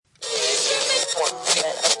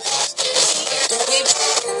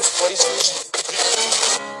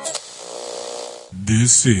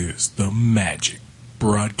This is the Magic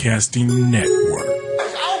Broadcasting Network.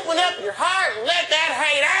 Open up your heart and let that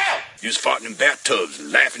hate out. You was farting in bathtubs and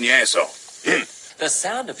laughing your ass off. The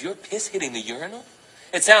sound of your piss hitting the urinal?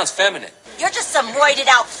 It sounds feminine. You're just some roided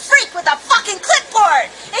out freak with a fucking clipboard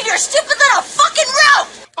in your stupid little fucking rope!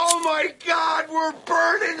 Oh my God, we're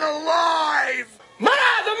burning alive. Ma,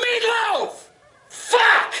 the meatloaf.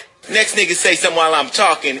 Fuck. Next nigga say something while I'm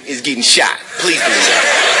talking is getting shot. Please do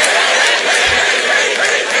that.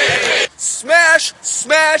 Smash,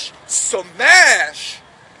 smash, smash.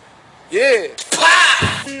 Yeah.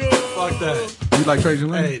 Fuck that. You like Trajan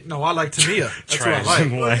Lane? Hey, no, I like Tamia. That's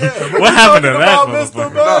Trajan what I like. Lane. Yeah, What happened to that Mr.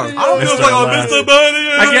 motherfucker? Bunny. I don't give a fuck about Mr. Bunny.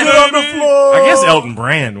 I guess Elton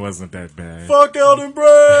Brand wasn't that bad. Fuck Elton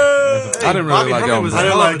Brand. Hey, I didn't really Bobby like Brummy Elton was a Brand.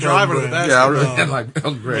 hell of a driver to the Yeah, I basketball. really didn't like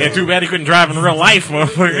Elton Brand. Yeah, too bad he couldn't drive in real life,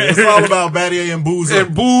 motherfucker. It's all about Battier and Boozer.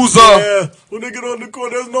 And Boozer. Yeah. When they get on the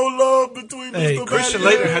court, there's no love between Hey, Mr. Christian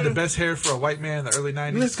Battier. Laettner had the best hair for a white man in the early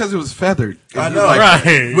 90s. It's because it was feathered. I know.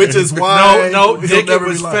 Right. Which is why. No, he'll Dick, it never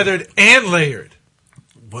was be liked. feathered and layered.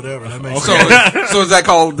 Whatever, that makes So, sense. so is that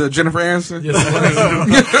called Jennifer Aniston? Yes, it was.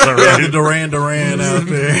 Yeah, the Duran out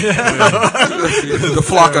there. The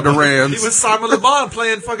flock of Durans. He was Simon Le Bon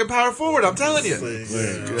playing fucking power forward, I'm telling you.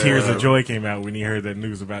 Tears of joy came out when he heard that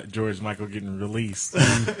news about George Michael getting released.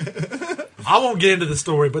 I won't get into the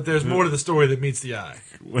story, but there's more to the story that meets the eye.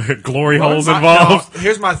 Glory holes involved. No,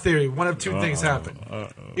 here's my theory. One of two things happened.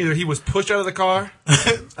 Either he was pushed out of the car,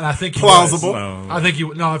 and I think he Plausible. was. I think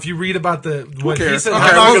if you read about what he cares? said, Okay,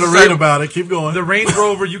 I'm not we'll going to say- read about it. Keep going. the Range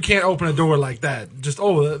Rover, you can't open a door like that. Just,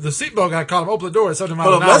 the seatbelt got caught him. Open the door at 70 miles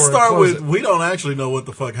Hold an on, hour. let's start and close with, it. we don't actually know what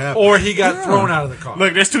the fuck happened. Or he got thrown out of the car.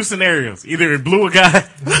 Look, there's two scenarios. Either it blew a guy,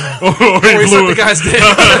 or Or it he blew sucked the guy's dick.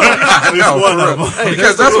 I know, one for of real. them.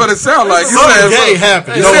 Because that's what it sounded like. You Something said gay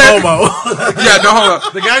happened. you No said- homo. Yeah, no, hold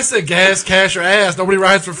on. The guy said gas, cash, or ass. Nobody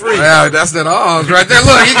rides for free. Yeah, that's that Oz right there.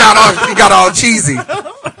 Look, he got all cheesy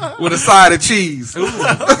with a side of cheese.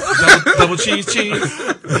 Double cheese.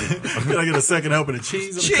 Can I get a second helping of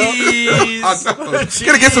cheese? In the cup? Cheese. I know.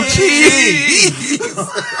 Gonna get some cheese.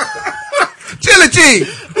 Chili cheese.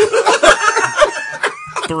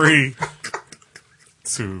 3,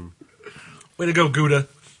 2, Way to go, Gouda.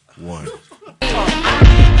 1.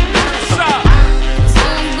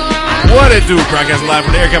 What it do? Broadcast live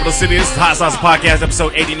from the Air Capital City. This is Hot Sauce Podcast,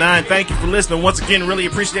 episode 89. Thank you for listening. Once again, really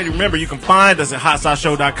appreciate it. Remember, you can find us at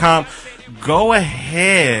hotsauceshow.com. Go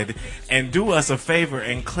ahead and do us a favor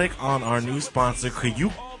and click on our new sponsor,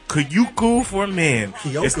 Kyoku for Men.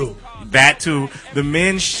 Kyoku. It's that too. The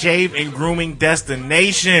men's shave and grooming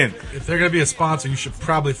destination. If they're going to be a sponsor, you should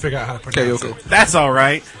probably figure out how to pronounce it. That's all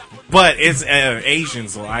right. But it's Asian,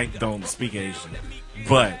 so I don't speak Asian.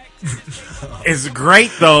 But it's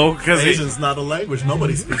great, though, because Asian's not a language.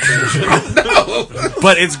 Nobody speaks Asian.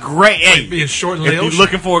 but it's great. Hey, Being short and if you're little.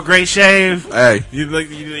 looking for a great shave, Hey.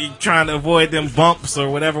 you're trying to avoid them bumps or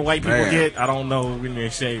whatever white people Man. get. I don't know when they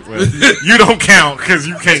shave, but you don't count because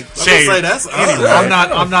you can't I'm shave. gonna say that's I'm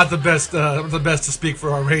not the best. I'm the best to speak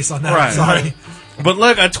for our race on that. Right. I'm sorry. But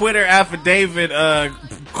look, a Twitter affidavit,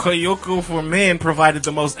 Kyoku for Men provided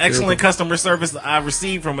the most excellent customer service that I've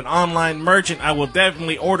received from an online merchant. I will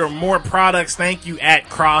definitely order more products. Thank you at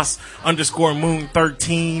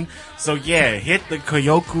cross_moon13. So yeah, hit the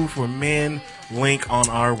Kyoku for Men link on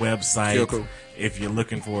our website. Kyoku. If you're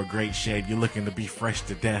looking for a great shave, you're looking to be fresh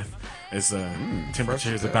to death. It's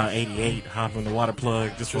temperature is about 88. Hop in the water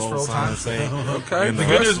plug just for for old old time's times. sake. Okay. And, The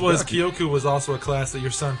good news was Kyoku was also a class that your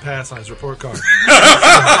son passed on his report card. He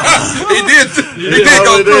did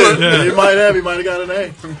go through it. He might have got an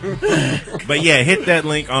A. But yeah, hit that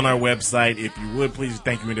link on our website if you would. Please,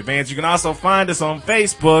 thank you in advance. You can also find us on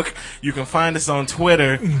Facebook. You can find us on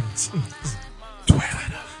Twitter. Twitter,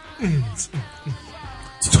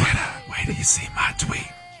 wait till you see my tweet.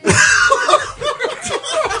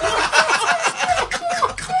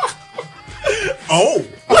 Oh.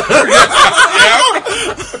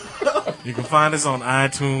 You can find us on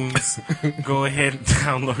iTunes. Go ahead and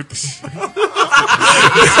download the shit.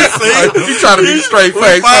 You trying to be straight face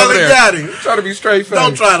over finally there. got him. Trying to be straight face.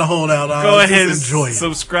 Don't try to hold out. Go ahead and Just enjoy it.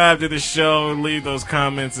 subscribe to the show. Leave those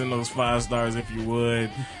comments and those 5 stars if you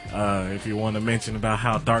would. If you want to mention about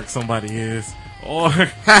how dark somebody is. Or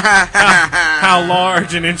how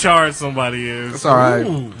large and in charge somebody is. It's all right.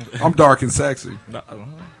 I'm dark and sexy.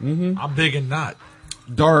 I'm big and not.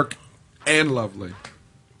 Dark and lovely.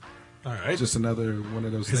 All right. Just another one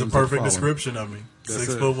of those It's a things. perfect that follow. description of me. That's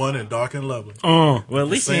 6'1" and dark and lovely. Well, at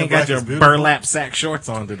least you Sam ain't got Black your is beautiful. burlap sack shorts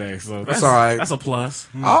on today, so that's all right. That's a plus.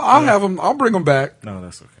 I'll have them. I'll bring them back. No,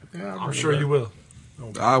 that's okay. Yeah, I'm sure you will.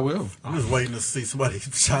 I will. I'm just waiting to see somebody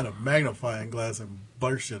shine a magnifying glass and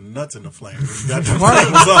burst your nuts in the flames. You got them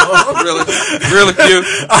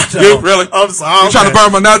Really? You really? I'm sorry. You trying to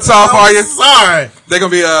burn my nuts off, are you? Sorry. They're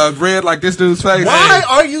going to be red like this dude's face? Why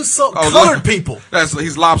are you so colored look. people?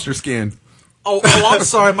 He's lobster skin. Oh, I'm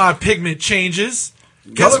sorry. My pigment changes.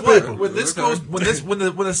 Guess Colored what? people. When this goes, when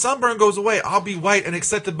the sunburn goes away, I'll be white and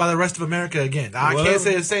accepted by the rest of America again. Now, I can't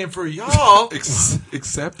say the same for y'all.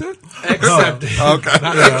 Accepted? Accepted.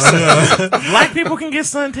 Okay. Black people can get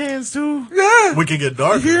suntans too. Yeah. We can get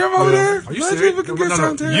darker. You hear him over there? Are you Black serious? people can get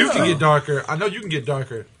suntan. You can get darker. I know you can get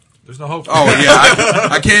darker. There's no hope. Oh, yeah.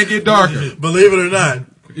 I can't get darker. Believe it or not.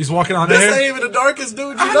 He's walking on This air. ain't even the darkest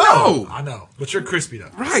dude you I know. know. I know, but you're crispy though.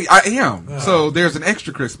 Right, I am. So there's an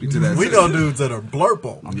extra crispy to that. We too. know dudes that are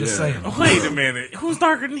blurple. I'm just saying. Wait a minute. Who's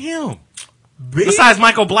darker than him? B? Besides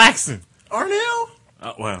Michael Blackson. Arnell?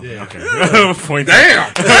 Well, Yeah. okay. Point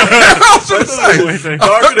Damn. I was gonna say.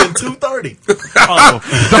 Darker than 2:30 Oh,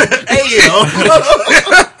 a.m.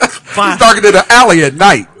 He's darker than an alley at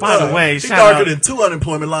night. by the way, He's shout darker out. than 2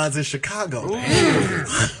 unemployment lines in Chicago.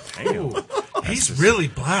 He's really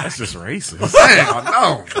black. That's just racist. Damn,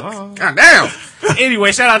 no. God damn.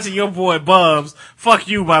 Anyway, shout out to your boy Bubs. Fuck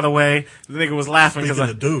you, by the way. The nigga was laughing because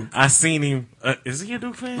Speaking of Duke. I seen him. Is he a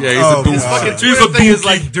Duke fan? Yeah, he's Oh, a dude. God. Fucking Twitter thing is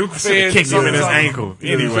like Duke Should've fans. kicked him in his ankle.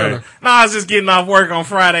 Anyway, no, I was just getting off work on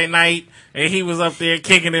Friday night, and he was up there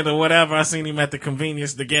kicking it or whatever. I seen him at the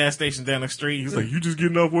gas station down the street. He's like, "You just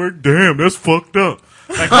getting off work? Damn, that's fucked up."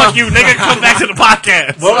 Like, fuck you, nigga. Come back to the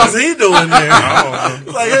podcast. What was he doing there?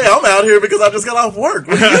 Like, hey, I'm out here because I just got off work.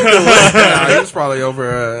 What are you doing? Nah, he was probably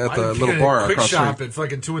over at the little bar quick across the shop street. at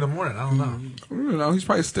fucking 2 a.m. I don't know. You know, he's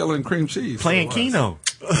probably stealing cream cheese. Playing Keno.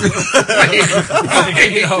 Get his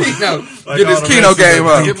all the Keno rest of game them.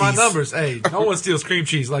 up. Get my numbers. Hey, no one steals cream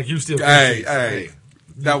cheese like you steal cream Hey, cheese. hey.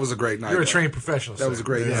 That was a great night. You're a though. trained professional. That was a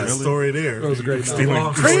great There's night. a story there. That was a great night.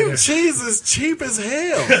 Stealing Cream cheese is cheap as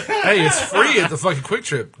hell. Hey, it's free at the fucking Quick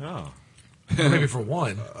Trip. Oh. Maybe for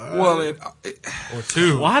one Well, it or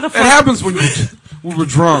two. Why the it fuck? happens when we were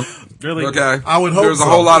drunk. Really? Okay. I would hope There's a so.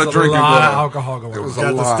 whole lot of There's a drinking lot going of on. alcohol going on. was Got a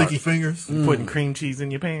the lot. sticky fingers. Putting cream cheese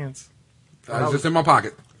in your pants. It's just in my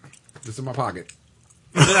pocket. Just in my pocket.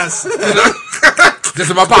 That's Just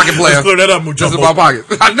in my pocket, player. Clear that up, Just in Mujobo. my pocket.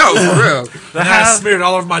 I know, for real. and I smeared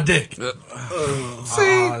all over my dick.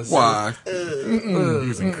 See? Why?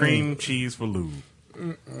 Using cream cheese for lube.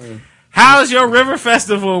 How's your River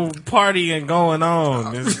Festival party and going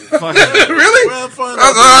on? It's fucking, Really? Well, fun.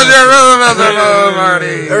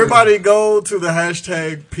 Marty. Everybody go to the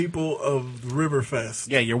hashtag People of Riverfest.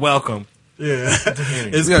 yeah, you're welcome. Yeah,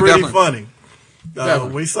 it's Yeah, pretty definitely. funny.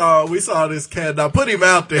 Definitely. We saw this cat. Now put him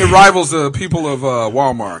out there. It rivals the people of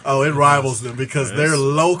Walmart. Oh, it rivals them because they're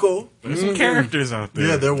local. There's some characters out there.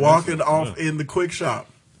 Yeah, they're walking off in the quick shop.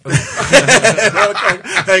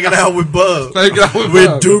 Hanging out with Bub. Hanging out with with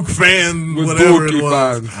Bub. Duke fan, With whatever Dookie it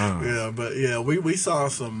was. fans. Yeah, but yeah, we saw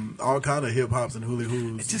some all kind of hip hops and hooly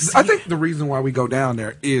hoos. I think the reason why we go down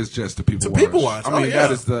there is just to people To watch. people watch. I mean, Oh, yeah.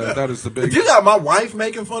 that is the big. You got my wife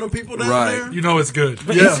making fun of people down Right. there. You know it's good.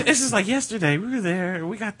 But Yeah. it's just like yesterday. We were there.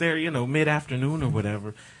 We got there, mid-afternoon or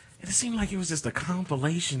whatever. And it seemed like it was just a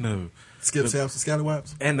compilation of Skip saps and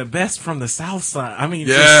scallywaps. and the best from the South Side. I mean,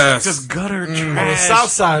 Yes. just gutter The trash.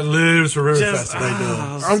 South Side lives for River Just, Festival. They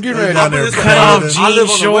do. I'm getting They ready. down there This cut one, off partying. jeans, I live on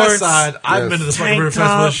the shorts, west side. I haven't been to the fucking tank River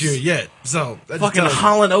Festival this tops, year yet. So that just fucking tells you.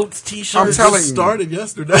 Holland Oats t-shirts. I'm telling Just you. started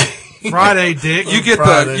yesterday. Friday, dick. You get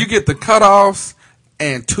Friday. the cutoffs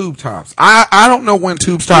and tube tops. I don't know when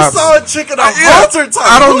tube tops. saw a chick in a Yeah. halter top.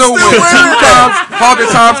 I don't Who's know still when wearing tube that? tops, halter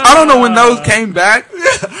tops. I don't know when those came back.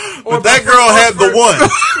 But that girl had the one.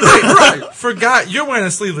 Right. Forgot you're wearing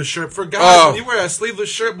a sleeveless shirt. Forgot Oh. when you wear a sleeveless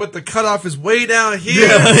shirt, but the cutoff is way down here.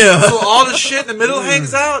 Yeah. So all the shit in the middle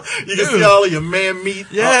hangs out. You can Dude. see all of your man meat.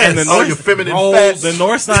 Yes. And the all North- your feminine Oh, fats. the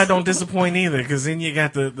North Side don't disappoint either, because then you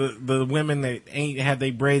got the women that ain't had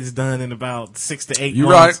their braids done in about 6 to 8 You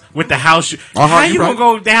months right. with the house shoes. Uh-huh, How you you right.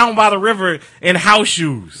 gonna go down by the river in house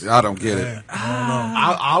shoes? I don't get it.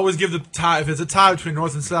 I always give the tie. If it's a tie between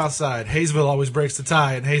North and South Side, Hayesville always breaks the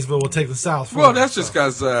tie, and Hayesville will take the South. for Well, them. that's just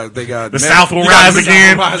because they got The South will rise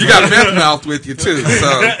again. You got meth mouth with you too,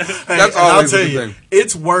 so that's And I'll always a tell good you, thing.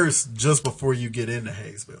 it's worse just before you get into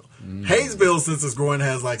Hayesville. Hayesville, since it's growing,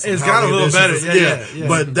 has like some It's got a housing little better. additions. Yeah.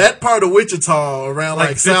 But that part of Wichita around like,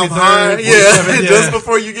 Like South 53rd, High, 47th, just yeah.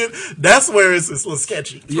 before you get, that's where it's a little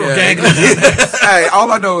sketchy. Yeah. gang. Hey,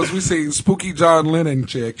 all I know is we seen Spooky John Lennon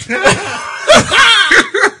chick.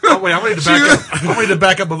 Oh, wait, I'm ready to back up. I'm ready to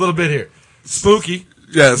back up a little bit here. Spooky,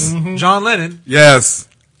 Yes, John Lennon, yes.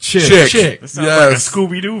 Chick. That sounds like a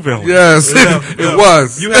Scooby-Doo villain. Yes, it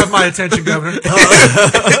was. You have my attention, Governor.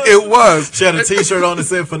 It was. She had a T-shirt on that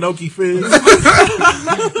said Finoki Fizz.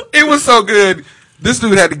 It was so good. This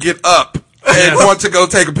dude had to get up and want to go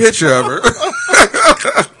take a picture of her.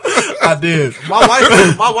 I did.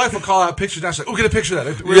 My wife will call out pictures. Now she's like, "Oh, get a picture of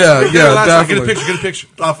that." Definitely. Get a picture.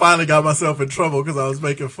 I finally got myself in trouble because I was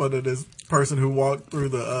making fun of this person who walked through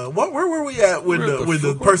the. Where were we at when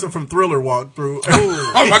the person from Thriller walked through?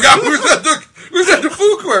 Oh my God, we was at the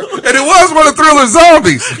food court, and it was one of Thriller's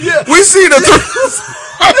zombies. Yeah. We seen a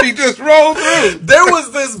zombie just roll through. There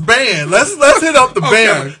was this band. Let's hit up the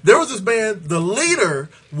band. Okay. There was this band. The leader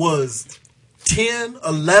was 10,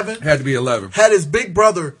 11. Had to be 11. Had his big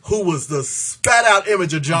brother, who was the spat out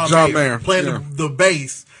image of John Mayer, playing the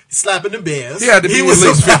bass, slapping the bass. He had to be at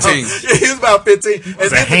least 15. Yeah, he was about 15.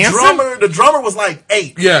 And then the drummer was like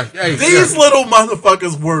 8. Yeah. These little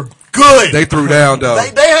motherfuckers were good. They threw down, though.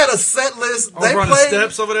 They had a set list. They Over on played the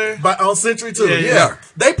steps over there on Century 2. Yeah.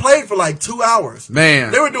 They played for like 2 hours.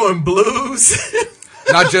 Man. They were doing blues.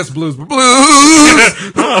 Not just blues, but blues. I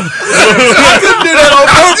couldn't do that on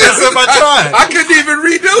purpose if I tried. I couldn't even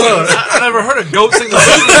redo it. I never heard a goat sing the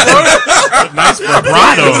blues before. Nice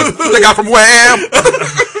vibrato. They got from Wham.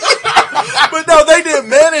 But no, they did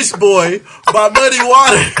Manish Boy by Muddy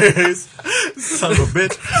Waters. Son of a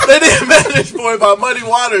bitch. They did Manish Boy by Muddy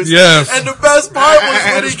Waters. Yes. And the best part was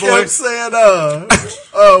when he kept saying,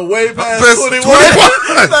 way past 21.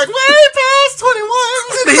 Like, way past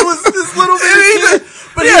 21. And he was this little bitty kid.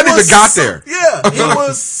 But he hadn't even got there. Yeah, he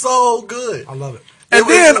was so good. I love it. And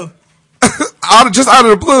then, out of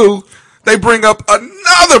the blue, they bring up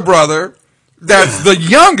another brother that's the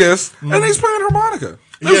youngest, and he's playing harmonica.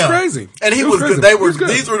 That was crazy. And he was good.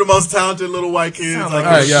 These were the most talented little white kids. Sounds like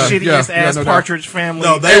the shittiest ass Partridge Family.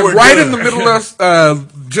 No, they were right good. in the middle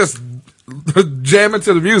of just jamming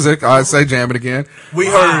to the music. I say jamming again. We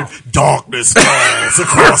heard darkness falls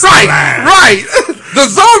across the land. Right. The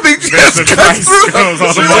zombie just cuts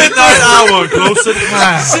through. Midnight hour, close to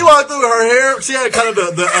time. She walked through her hair. She had kind of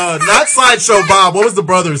the not Sideshow Bob. What was the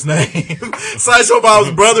brother's name? Sideshow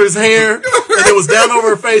Bob's brother's hair, and it was down over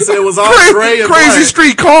her face, and it was all gray and Crazy black.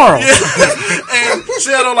 Street Carl. Yeah. And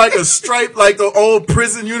she had on like a stripe, like the old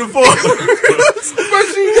prison uniform.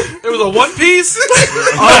 It was a one piece.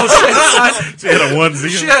 Oh, She had a onesie.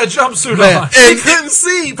 she had a jumpsuit on. She couldn't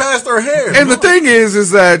see past her hair. And the thing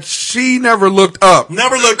is that she never looked up.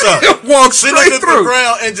 Never looked up. Walked She straight looked at the through.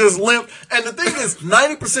 ground and just limped. And the thing is,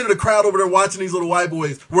 90% of the crowd over there watching these little white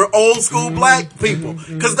boys were old school black people.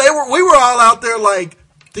 Because we were all out there like,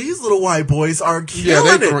 these little white boys are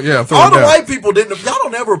killing it. throw All it the down. white people y'all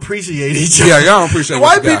don't ever appreciate each other. Yeah, y'all don't appreciate The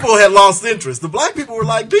what white you got. people had lost interest. The black people were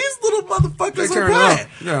like, these little motherfuckers They are turned it bad.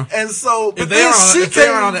 on. Yeah. And so, If but they then she aren't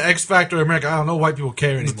came. on the X Factor of America, I don't know white people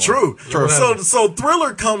care anymore. True. Whatever. So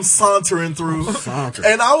Thriller comes sauntering through,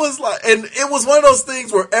 and I was like, and it was one of those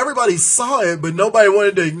things where everybody saw it, but nobody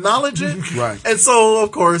wanted to acknowledge it. Right. And so,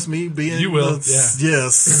 of course, me being You will,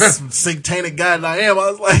 satanic guy that I am,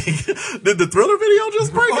 I was like, did the Thriller video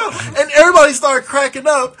just break up? And everybody started cracking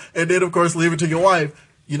up, and then of course, Leave It to Your Wife.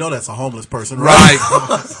 You know that's a homeless person, right?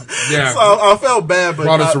 Yeah. So I felt bad, but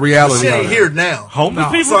Brought us to reality she of ain't it. here now. Homeless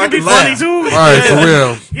people So I can be can funny laugh. too. Right, for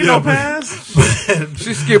real. You know, Paz.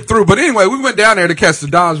 She skipped through. But anyway, we went down there to catch the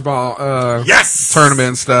dodgeball Yes, tournament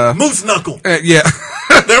and stuff. Moose Knuckle. Yeah.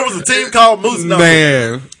 There was a team called Moose Knuckle.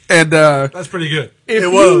 Man. And That's pretty good. if It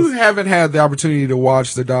you was. haven't had the opportunity to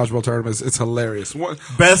watch the dodgeball tournaments, it's hilarious.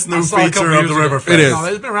 Best new I saw it a feature couple of years the ago. River Fest. It is. No,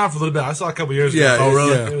 it's been around for a little bit. I saw it a couple years Yeah. ago. Oh,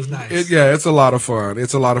 really? Yeah. It was nice. It's a lot of fun.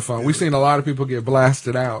 It's a lot of fun. We've seen a lot of people get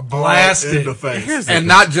blasted out. In Blasted. the face. And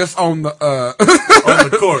not just on the On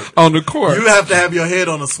the court. on the court. You have to have your head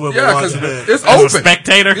on a swivel Yeah, because watching that. it's As open. a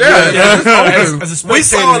spectator. Yeah, it's open. As a We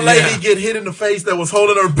saw a spectator, lady yeah. get hit in the face that was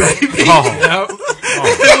holding her baby. Yep. It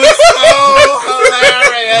was so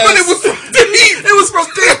hilarious. But it was from deep. It was from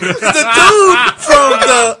deep. The dude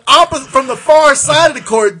from the far side of the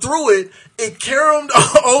court threw it. It caromed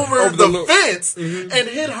over the the fence and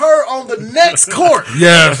hit her on the next court.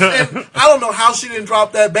 Yes. And I don't know how she didn't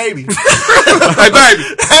drop that baby. Hey, baby.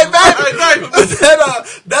 Hey, baby. But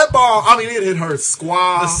that ball, I mean, it hit her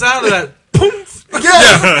squaw. The sound of that. Poof.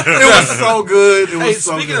 Yeah. It was so good. It was Hey,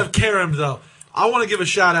 so speaking good. of carom, though, I want to give a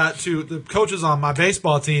shout out to the coaches on my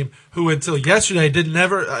baseball team who, until yesterday, had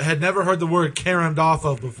never heard the word caromed off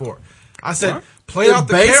of before. I said, play In out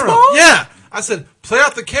the baseball? carom. Yeah. I said, play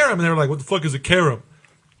out the carom. And they were like, what the fuck is a carom?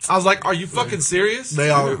 I was like, "Are you fucking serious?" They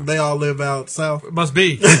all live out south. It must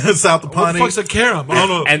be South of What Pawnee. the fuck's a carom? I don't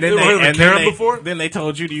know. And then You ever heard of a carom before? Then they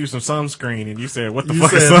told you to use some sunscreen, and you said, "What the You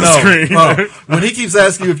fuck is said sunscreen?" no. When he keeps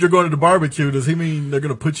asking you if you're going to the barbecue, does he mean they're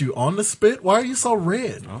going to put you on the spit? Why are you so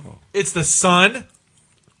red? It's the sun,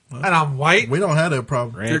 and I'm white. We don't have that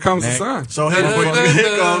problem. Here comes the sun. So here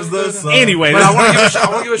comes the sun. Anyway, But I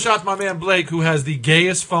want to give a shout to my man Blake, who has the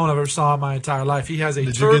gayest phone I've ever saw in my entire life. He has a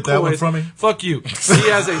Did turquoise. you get that one from me? Fuck you. He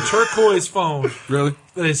has a turquoise phone Really?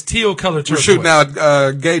 that is teal color We're turquoise. shooting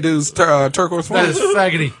out gay dudes turquoise That is phone.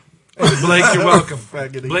 faggoty. And Blake, you're welcome.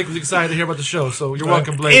 Faggoty. Blake was excited to hear about the show, so you're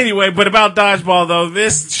welcome, Blake. Anyway, but about dodgeball though,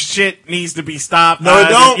 this shit needs to be stopped. No, it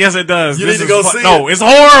don't. Yes, it does. You This need to is go see No, it. it's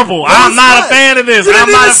horrible. I'm it's not not. a fan of this. You didn't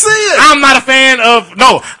I'm not even see it. I'm not a fan of.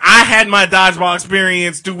 No, I had my dodgeball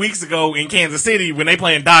experience 2 weeks ago in Kansas City when they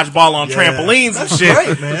playing dodgeball on Yeah. trampolines and That's shit.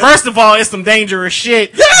 great, man. First of all, it's some dangerous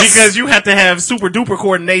shit because you have to have super duper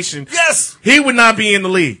coordination. Yes. He would not be in the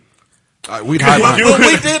league. We'd hide Well, behind.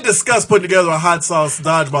 we did discuss putting together a hot sauce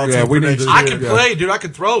dodgeball Yeah, team we for need next to- year. I can play, dude. I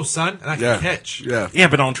can throw, son, and I can Yeah. catch. Yeah. Yeah,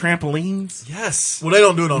 but on trampolines. Yes. Well, they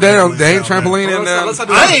don't do it on They trampolines ain't down there. trampoline in Well, let's there.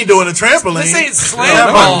 not do I that. ain't doing a trampoline. This ain't Yeah, slam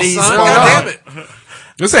my ball, knees son. fall God out. damn it.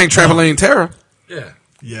 This ain't trampoline terror. Yeah.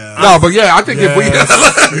 Yeah. No, but yeah, I think if we,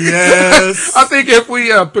 Yes. I think if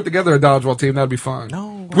we put together a dodgeball team, that'd be fine.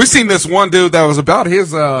 No. We seen this one dude that was about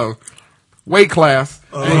his weight class,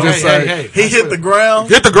 and he just hey. He hit the ground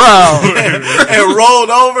hit the ground. and rolled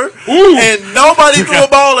over, and nobody threw a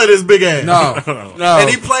ball at his big ass. No. And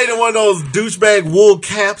he played in one of those douchebag wool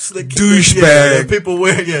caps that Douchebag. that people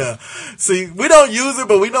wear. Yeah. See, we don't use it,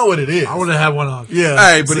 but we know what it is. I would have had one on. Yeah.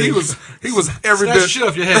 Hey, but See, he was every Snatch the bit. shit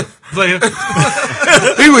off your head, player.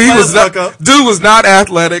 He was Fuck not, up. dude was not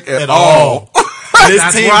athletic at all. His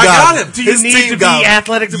That's team where I got got him. Do you His need team to be got him.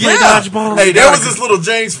 athletic to play Yeah. dodgeball? Hey, there was this little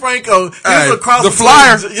James Franco. He Hey, was a cross the between-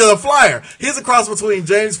 flyer. Yeah, the flyer. He's a cross between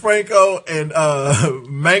James Franco and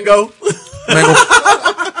Mango. Mango.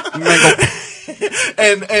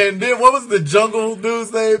 And then what was the jungle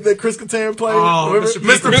dude's name that Chris Kattan played? Oh, Remember?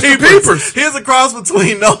 Mr. Mr. Peepers. He's a cross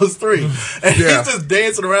between those three, and Yeah. he's just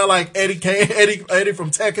dancing around like Eddie from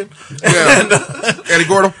Tekken. Yeah. And, Eddie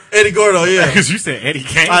Gordo. Eddie Gordo, yeah. Because you said Eddie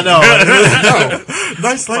Kane. I know.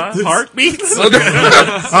 Nice like My this. heartbeats.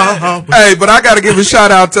 Hey, but I got to give a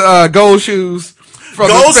shout out to Gold Shoes. From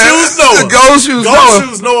Gold the Shoes Noah. Gold Shoes Gold Noah.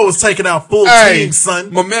 Shoes Noah was taking out full Hey, team,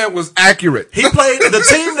 son. my man was accurate. He played, the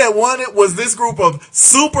team that won it was this group of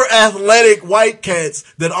super athletic white cats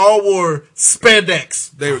that all wore spandex.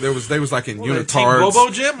 They was like in Team unitards. Bobo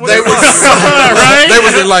Gym? What They the were fuck? Right? They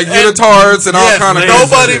was in like unitards and all Yes, kind of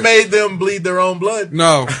nobody made them bleed their own blood.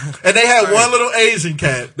 No, And they had one little Asian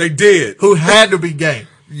cat they did. who had to be gay.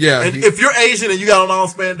 Yeah, And he, if you're Asian and you got on all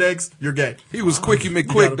spandex, you're gay. he was Quickie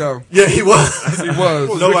McQuick though. Yeah, he was. He was.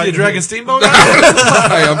 Ricky the Dragon Steamboat?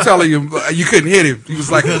 Hey, I'm telling you, you couldn't hit him. He was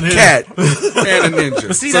like a cat and a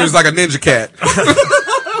ninja. see, So he was like a ninja cat.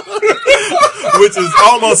 Which is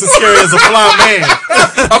almost as scary as a fly man.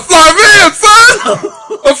 A fly man, son.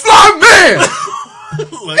 A fly man.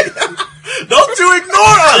 Don't you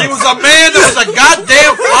ignore us. He was a man that was a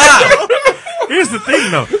goddamn fly. Here's the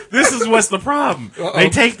thing, though. This is what's the problem. They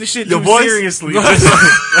take the shit Your too voice? seriously.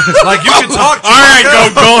 Like you can talk. All right, go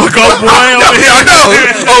boy over here. I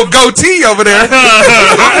know. Oh, goatee over there.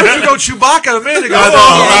 You go Chewbacca a minute ago.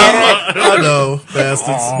 I know,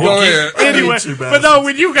 bastards. Go ahead. Anyway, you, but no,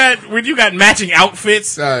 when you got matching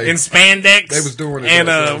outfits Hey. in spandex, They was doing it and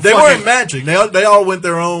themselves. They weren't matching. They all went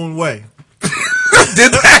their own way.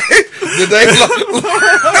 Did they?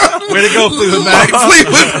 Way to go, Fleetwood Mac.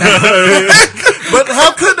 Fleetwood But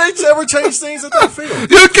how could they ever change things at that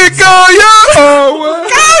field? You can go your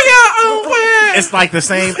own way. it's like the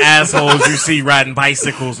same assholes you see riding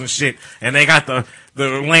bicycles and shit, and they got the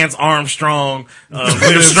Lance Armstrong,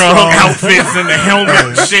 Live Strong outfits and the helmet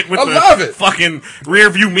and shit with I the love it. fucking rear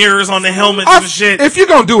view mirrors on the helmets and shit. If you're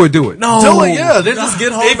gonna do it, do it. No, Do it, yeah. Then just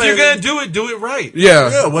get home. If you're and- gonna do it right. Yeah.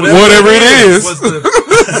 Yeah, whatever it is. Was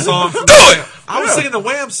the song from Do it. I was singing the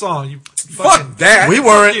Wham song. You Fuck that. we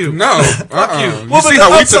weren't. you. No. you. You Well, see but how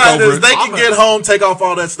the we took upside over is it? they can get home, take off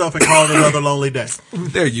all that stuff, and call it another lonely day.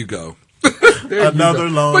 There you go. Another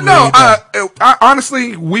lonely But no, day. I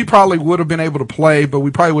honestly, we probably would have been able to play, but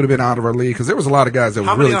we probably would have been out of our league because there was a lot of guys that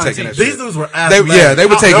How were really many on taking the that team? These shit. dudes were They, athletic. yeah, they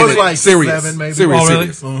were taking There was it like serious. 7 maybe. Serious, Oh,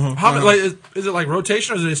 really? serious. How many? Like, is it like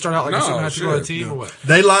rotation, or do they start out like No, a certain have to go on a shit. team, or what?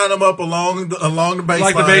 They line them up along the baseline.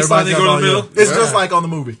 Like the baseline, they go to the middle? It's just like on the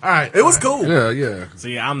movie. All right, It was all cool. Yeah, yeah.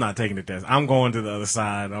 See, I'm not taking the test. I'm going to the other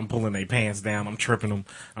side. I'm pulling their pants down. I'm tripping them.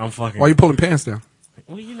 I'm fucking. Why you pulling pants down?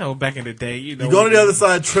 Well, you know, back in the day, you know. You go to the other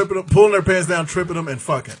side, tripping them, pulling their pants down, tripping them, and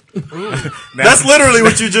fucking. That's literally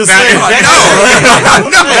what you just said. I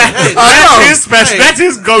know. That's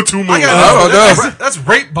his go-to move. That's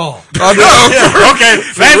rape ball. I know. Okay,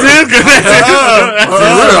 that's his good.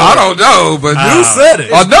 I don't know, but You said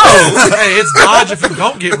it. I know. Hey, it's dodge if you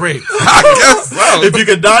don't get raped. I guess so. If you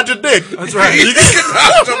can dodge a dick. That's right. You can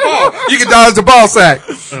dodge the ball. You can dodge the ball sack.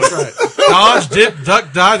 That's right. Dodge, dip,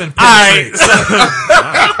 duck, dive, and All right.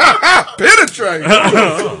 Penetrate.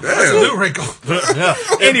 That's a new wrinkle. Yeah.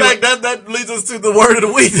 In fact, that leads us to the word of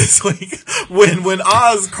the week this week. When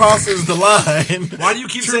Oz crosses the line. Why do you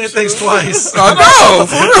keep saying things twice? I know.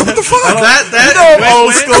 For real, what the fuck? You know I'm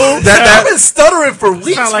old school. I've been stuttering for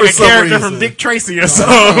weeks Sound for like a some character reason. from Dick Tracy or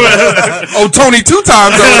something. Oh, Tony 2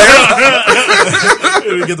 times over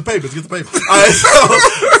there. Get the papers. All right,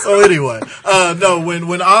 so anyway, no,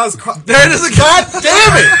 when Oz, There it is again. God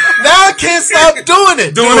damn it! Now I can't stop doing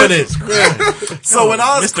it. Yeah. So when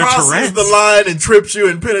Oz Mr. crosses Tourette's. the line and trips you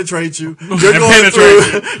and penetrates you,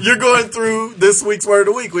 you're going through this week's word of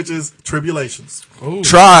the week, which is tribulations.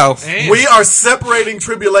 Trials. We are separating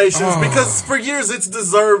tribulations because for years it's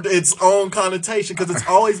deserved its own connotation because it's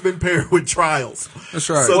always been paired with trials. That's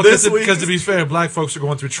right. So Well, this week, because to be fair, black folks are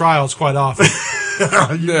going through trials quite often.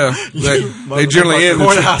 Yeah. They generally end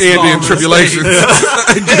Courthouse in law in the tribulations.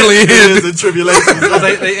 States. They generally it end. is in tribulations. Well,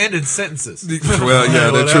 they ended sentences. Well,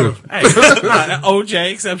 yeah, that's true. Hey,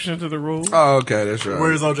 OJ, exception to the rule. Oh, okay, that's right.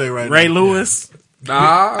 Where's OJ right Ray now? Lewis.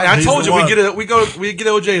 Nah. Hey, I He's told the you one. we get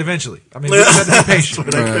OJ eventually. I mean, we just have to be patient.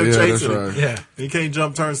 They kept Yeah, that's chasing him. right. Yeah, He can't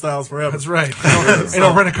jump turnstiles forever. that's right. Ain't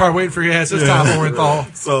no rent a car waiting for your ass this time,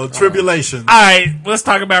 Orenthal. So tribulations. All right, let's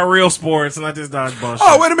talk about real sports and not this dodgeball shit.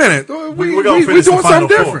 Oh, wait a minute. We're We gonna we finish doing the final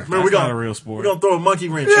something four. different. Remember, That's not a real sport. We're gonna throw a monkey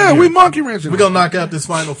wrench. Yeah, in we here. monkey wrenching. We're gonna knock out this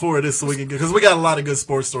final four of this so we can get because we got a lot of good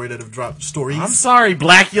sports story that have dropped stories. I'm sorry,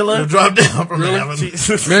 Blackula. Have dropped down from heaven. Me?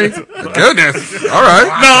 Goodness. All right.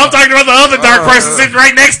 No, I'm talking about the other dark person sitting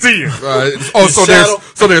right next to you. Oh, so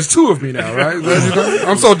Shadow. there's two of me now, right?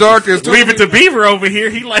 I'm so dark. There's two. Leave it to Beaver over here.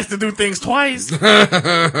 He likes to do things twice. What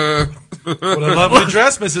a lovely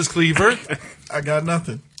dress, Mrs. Cleaver. I got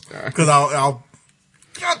nothing because I'll.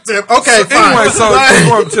 Goddamn. Okay, fine. Anyway, so we're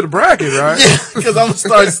going to the bracket, right? Yeah, because I'm gonna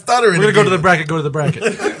start stuttering. We're gonna go to the again. bracket. Go to the bracket.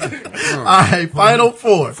 All right, final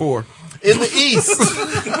four. 4. In the East.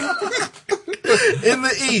 In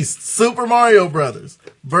the East, Super Mario Brothers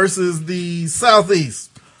versus the Southeast.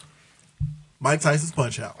 Mike Tyson's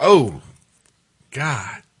Punch Out. Oh.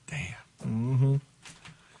 God damn.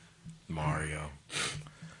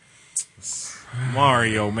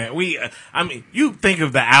 Mario, man. I mean, you think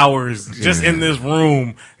of the hours just in this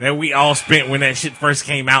room that we all spent when that shit first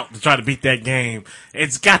came out to try to beat that game.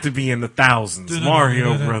 It's got to be in the thousands.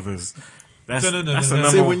 Mario Brothers. That's the number.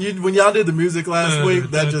 See, when y'all did the music last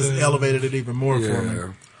week, that just elevated it even more for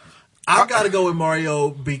me. I've got to go with Mario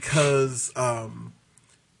because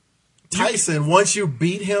Tyson, once you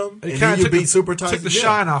beat him and then you beat Super Tyson, took the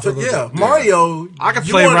shine off of him. Mario, I can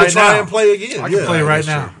you play wanted right to try now. and play again. I can play right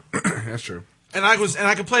now. That's true. And I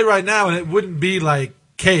can play right now, and it wouldn't be like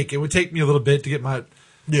cake. It would take me a little bit to get my.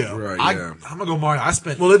 Yeah, Right, I'm gonna go Mario. I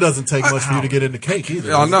spent. Well, it doesn't take much for you to get into cake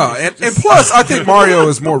either. Oh, no. And plus, I think Mario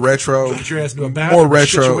is more retro. Get your ass into a bathroom. More and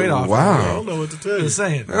shit your retro. weight off. I Wow. don't know what to tell you. Just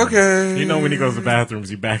saying. Okay. You know when he goes to bathrooms,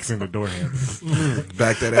 he backs in the door handle.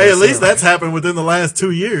 Back that ass Hey, at least up. that's happened within the last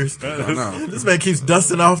 2 years. I know. This man keeps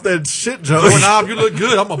dusting off that shit, Joe. Doorknob, you look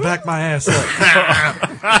good. I'm gonna back my ass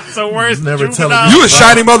up. So where's Never the tell juvenile? him You a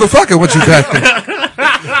shiny motherfucker what you back there.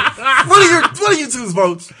 What are you two's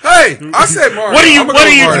votes? Hey, I said Mario. What are you- I'ma what go are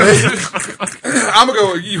you- Mario. I'm gonna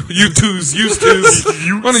go with you twos, used twos.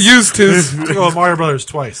 I'm gonna use twos. I'm gonna go with Mario Brothers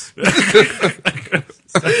twice. That's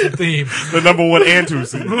the theme. The number one and two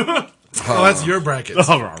seed. Oh, that's your bracket.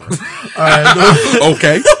 All right.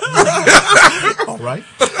 Okay. All right.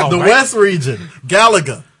 The West region,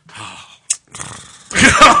 Galaga. It's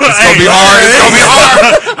gonna be hard.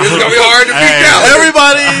 It's gonna be hard to beat down.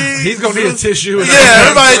 Everybody, He's gonna need a tissue. And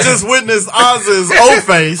everybody just witnessed Oz's old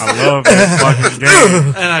face. I love that fucking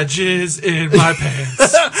game. and I jizz in my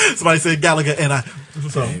pants. Somebody said Galaga, and I.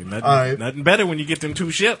 So, Nothing better when you get them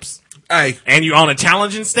two ships. Hey, And you on a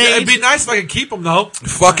challenging stage. It'd be nice if I could keep them though.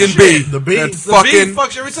 fucking B. The B. That The The fucking bee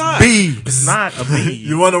fucks you every time. B. It's not a bee.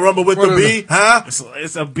 You want to rumble with What the is B, huh?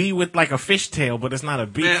 It's a bee with like a fishtail, but it's not a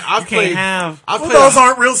bee. Man, you I've can't played. have. I've Well, played. those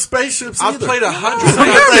aren't real spaceships I've either. played 100.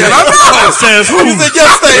 It says who? He said,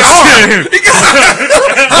 yes, they are.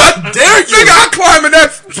 How dare you? Nigga, I climb in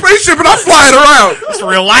that spaceship and I'm flying around. It's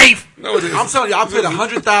real life. No, it isn't. I'm telling you, I played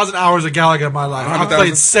 100,000 hours of Galaga in my life. I 100,000?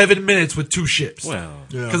 played 7 minutes with 2 ships. Well,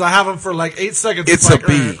 Because I have them for like 8 seconds. It's like, a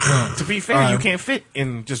B. to be fair, you can't fit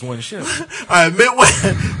in just one ship. All right, Midwest.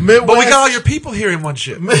 But we got all your people here in one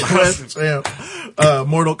ship. Midwest champ.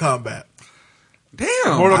 Mortal Kombat.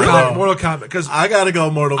 Damn. Mortal really? Kombat. Because I gotta go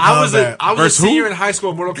Mortal I was Kombat. a Versus who? senior in high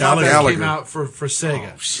school. Mortal Kombat Gallagher. came out for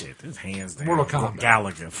Sega. Oh shit, this hands down. Mortal Kombat.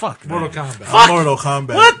 Gallagher. Fuck Mortal that. Kombat. Fuck. Mortal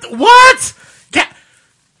Kombat. What?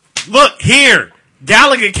 Look here.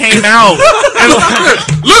 Gallagher came out.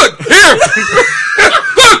 Look, here.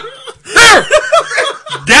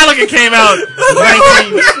 Gallagher came out in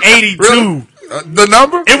 1982. Really? The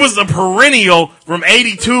number? It was a perennial from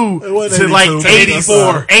 82 wasn't to like 82.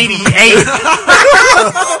 84, 88.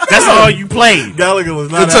 That's all you played. Gallagher was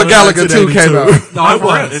not Until out Gallagher until 2 came 82. out. No, it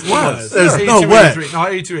was. It was. There's 82, no way. 83. No,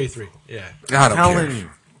 82, 83. Yeah. I don't Telling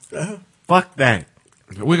care. you. Fuck that.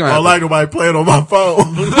 We're gonna I have like nobody playing on my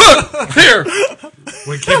phone. to, here.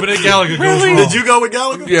 When keeping it Gallagher goes wrong. Did you go with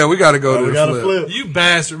Gallagher? Yeah, we got to go to We the gotta flip. flip. You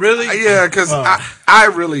bastard. Really? Yeah, because I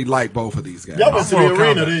really like both of these guys. Y'all went to the Mortal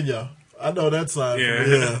arena, Kombat. didn't y'all? I know that side.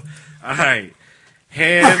 Yeah. All right.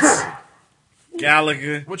 Heads,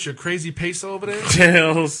 Gallagher, What's your crazy peso over there?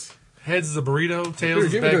 Tails. Heads is a burrito. Tails Here,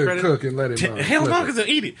 is give back me the credit. cook and let it. Hell no, because they'll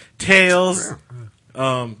eat it. Tails.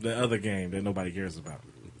 The other game that nobody cares about.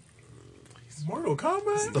 Mortal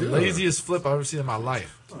Kombat? The laziest flip I've ever seen in my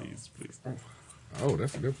life. Please. Oh,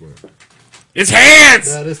 that's a good one. It's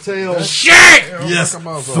hands. That is tails. Shit. Yes. Come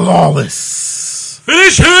on, bro. Flawless.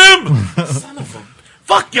 Finish him!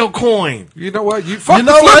 Fuck your coin. You know what? You fuck You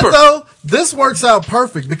the know flipper. what though? This works out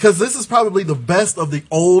perfect because this is probably the best of the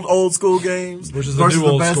old school games, Which is the versus new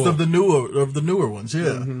the old best school. of the newer ones.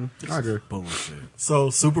 Yeah. I agree. Bullshit.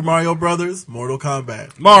 So Super Mario Brothers, Mortal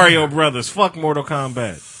Kombat. Mario Brothers. Fuck Mortal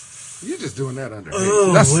Kombat. You're just doing that under Oh,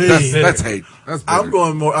 hate. That's wait. hate. That's I'm bitter.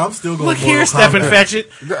 going more. I'm still going. Look Mortal here, Stephen Kombat.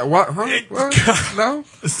 Fetchit. What? Huh? What? No.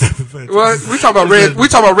 Stephen Fetchit. What? We talking about red? We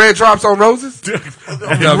talking about red drops on roses? Really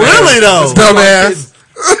though? Dumbass.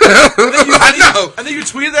 I know. I think you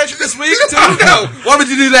tweeted that shit this week, too. I know. Why would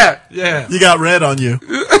you do that? Yeah. You got red on you.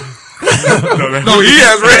 No, he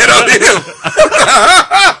has red on him.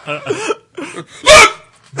 Look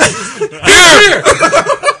here.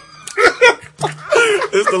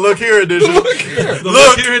 It's the look here edition. Look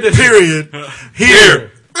here edition. Period.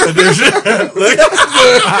 Here edition.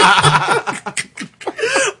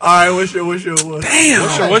 All right. What's your?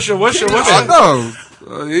 Damn. What's your? I know.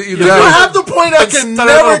 Either You that, have the point. I can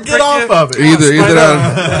never get off of it. either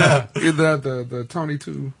that, the Tony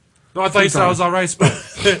 2. No, I thought you said I was all right, Spike.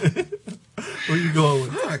 Where you going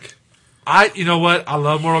with? Fuck. You know what? I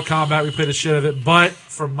love Mortal Kombat. We played the shit out of it. But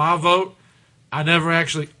for my vote, I never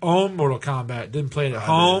actually owned Mortal Kombat. Didn't play it at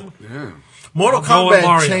home. Yeah. Mortal I'm going Kombat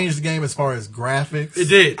Mario. changed the game as far as graphics. It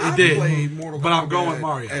did. I It did. played Mortal But I'm Kombat going with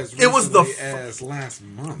Mario. As It was the recently as last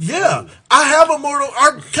month. Yeah, I have a Mortal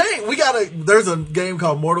Arcade. There's a game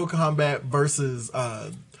called Mortal Kombat versus.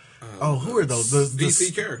 Who are those? The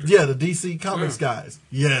DC characters. Yeah, the DC Comics guys.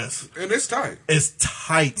 Yes, And it's tight. it's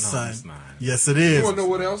tight, son. it's not. Yes, it You is. want to know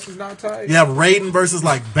what else is not tight? You have Raiden versus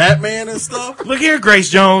like Batman and stuff. Look here, Grace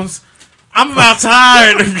Jones. I'm about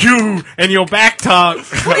tired of you and your back talk.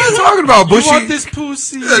 What are you talking about, You Bushy? want this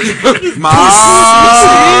pussy?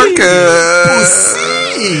 Marcus.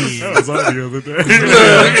 That was on the other day.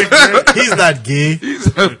 He's not gay.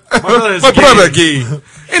 My brother is My gay. brother gay.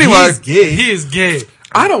 Anyway, He's gay. He is gay.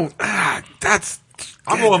 I don't. That's.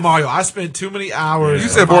 I'm going with Mario. I spent too many hours. You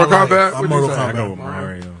said of my Mortal life. Kombat. I'm What'd you Mortal say? I Kombat. go with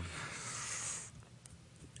Mario.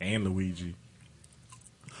 And Luigi.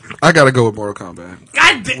 I gotta go with Mortal Kombat.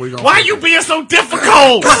 God gonna why are you being so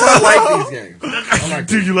difficult? I like these games.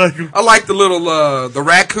 Do you like him? I like the little the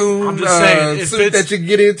raccoon I'm just saying, it suit fits- that you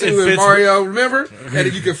get into it in fits- Mario. Remember, and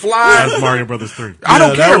then you can fly. That's Mario Brothers 3. I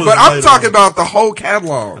don't that care, was but I'm later talking on. about the whole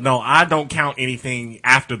catalog. No, I don't count anything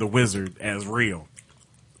after the Wizard as real.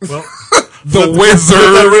 Well, The that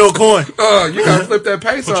Wizard. real coin. You gotta flip that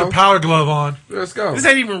peso. Put your power glove on. Let's go. This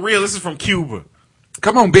ain't even real. This is from Cuba.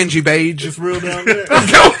 Come on, Benji Page. It's real down there. Get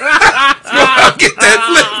that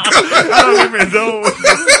I don't even know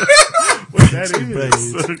what that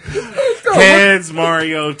is. Heads,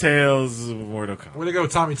 Mario, Tails, Mortal Kombat. Where'd they go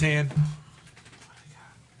with Tommy Tan? flip.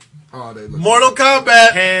 Oh, they look. Mortal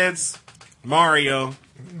Kombat. Heads, Mario.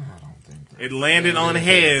 It landed on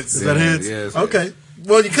heads. Is that his? yeah, it's Okay.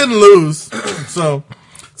 Well, you couldn't lose. So,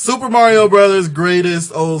 Super Mario Brothers,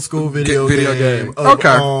 greatest old school video game. of Okay,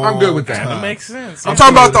 all I'm good with that. That makes sense. I'm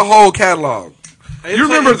talking about the whole catalog. It You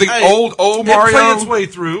remember the old It Mario? played its way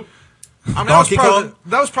through. I mean, Donkey that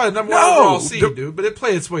was probably the number one No, overall seed, dude. But it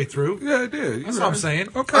played its way through. Yeah, it did. That's what I'm saying.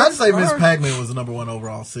 Okay, I'd say Miss all right. Pac-Man was the number one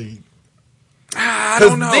overall seed. I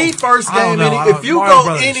don't know. The first I don't game, know. if you Mario go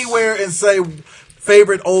Brothers. anywhere and say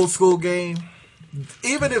favorite old school game,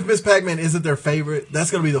 even if Miss Pac-Man isn't their favorite, that's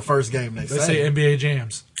going to be the first game they They say NBA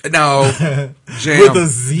Jams. No, Jam. With a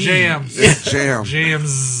Z. Jams. It's Jam.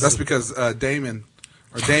 Jams. That's because Damien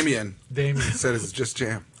Damien. said it's just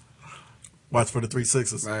Jam. Watch for the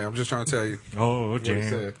 3-6s. Hey, I'm just trying to tell you. Oh, What he Jam.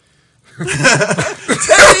 said.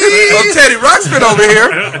 Teddy Ruxpin over here.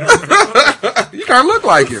 You kind of look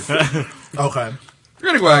like him. Okay.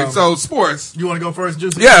 Anyway, so sports. You want to go first,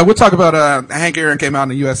 Juicy? Yeah, we'll talk about Hank Aaron came out in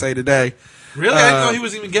the USA Today. Really? I didn't know he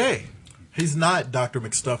was even gay. He's not Dr.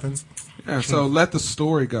 McStuffins. Yeah, so let the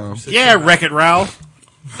story go. Yeah, Wreck-It Ralph.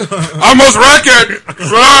 I must wreck it.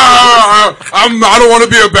 I don't want to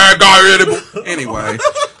be a bad guy anymore. Anyway,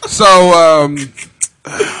 so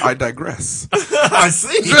I digress. I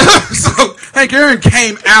see. So Hank Aaron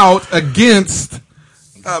came out against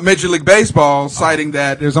Major League Baseball, citing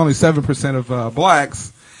that there's only 7% of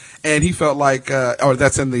blacks, and he felt like, or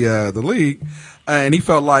that's in the league, and he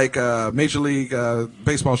felt like Major League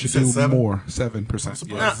Baseball should do 7? more,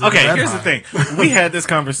 7%. Yeah. Okay, here's the thing. We had this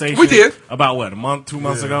conversation. We did. About what, a month, 2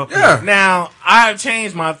 months ago? Yeah. Now, I've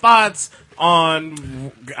changed my thoughts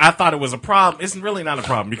on, I thought it was a problem. It's really not a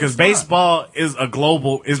problem because baseball is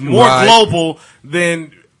more Right. global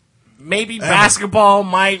than maybe basketball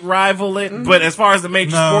might rival it. But as far as the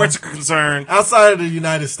major No. sports are concerned, Outside of the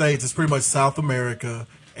United States, it's pretty much South America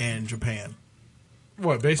and Japan.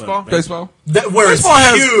 What, baseball? Baseball. Where Baseball it's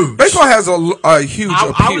has huge. baseball has a huge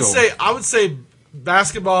appeal. I would say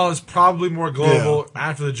basketball is probably more global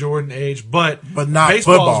after the Jordan age, but not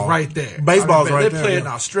baseball's football. right there. Baseball's right they there, play it yeah. in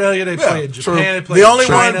Australia, they Yeah, play it in true. Japan, they play The it in only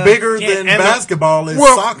China. one bigger Yeah, than and basketball is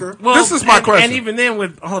Well, soccer. This is my question. And even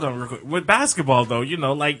then, hold on real quick. With basketball, though,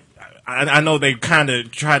 like, I know they kind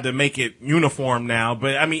of tried to make it uniform now,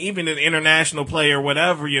 but I mean, even an international play or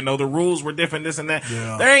whatever, the rules were different, this and that.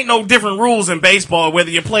 Yeah. There ain't no different rules in baseball, whether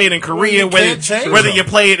you play it in Korea, you can't change whether them. you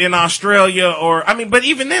play it in Australia, but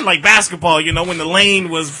even then, like basketball, when the lane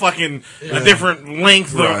was fucking a different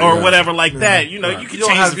length or, Right, or yeah. whatever like that, you could You don't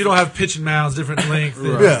change have you don't have pitching mounds, different length,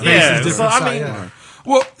 Yeah. Yeah, different so, I size, mean, yeah.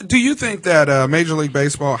 Well, do you think that Major League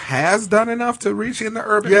Baseball has done enough to reach in the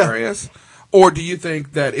urban Yeah. areas? Or do you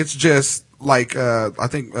think that it's just like I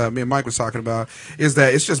think me and Mike was talking about, is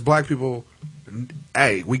that it's just black people,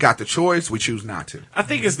 hey, we got the choice, we choose not to. I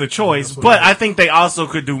think it's the choice, but I think they also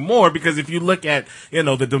could do more because if you look at,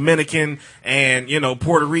 the Dominican and,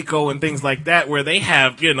 Puerto Rico and things like that where they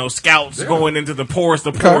have, scouts going into the poorest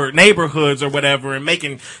of poor neighborhoods or whatever and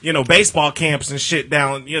making, baseball camps and shit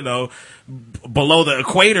down, below the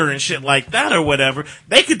equator and shit like that or whatever.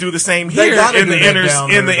 They could do the same here gotta in do the that down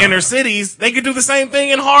there, though. inner cities. They could do the same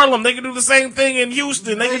thing in Harlem. They could do the same thing in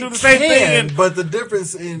Houston. They could do the same thing in but the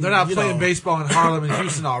difference in They're not playing baseball in Harlem and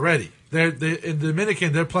Houston already. They're in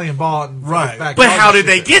Dominican. They're playing ball in Right. back. But how did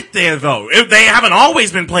they get there, though? If they haven't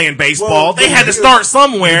always been playing baseball. Well, They had to start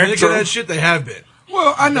somewhere. Dominican that shit? They have been.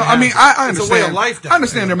 Well, I know. I mean, I It's a understand. way of life down I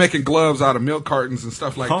understand there. they're making gloves out of milk cartons and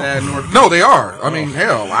stuff like that. No, they are. I mean,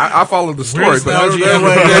 hell, I follow the story, Where's but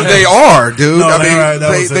the- they are, dude. No, I they mean, are. That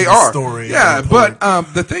was in they the are. story. Yeah, Yeah,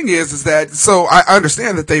 but the thing is that so I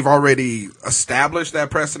understand that they've already established that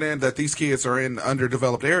precedent that these kids are in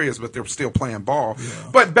underdeveloped areas, but they're still playing ball. Yeah.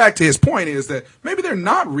 But back to his point is that maybe they're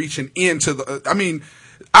not reaching into the. I mean,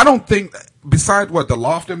 I don't think. Beside what the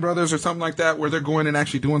Lofton brothers or something like that, where they're going and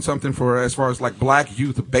actually doing something for as far as like black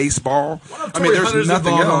youth baseball. I mean, there's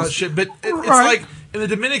nothing else. All that shit, but it's Right. like in the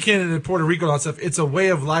Dominican and in Puerto Rico and all that stuff. It's a way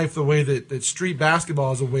of life. The way that street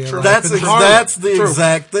basketball is a way of life. That's in Harlem. that's the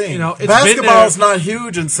exact thing. It's Basketball is been there. not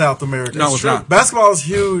huge in South America. No, it's not. Basketball is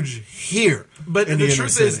huge here. But in the inner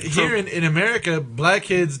truth is, city. here in America, black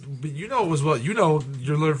kids, you're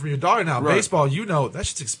learning from your daughter now. Right. Baseball, that's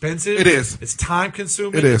just expensive. It is. It's time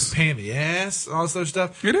consuming. It is. It's a pain in the ass, all this other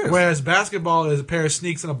stuff. It is. Whereas basketball is a pair of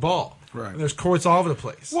sneaks and a ball. Right. And there's courts all over the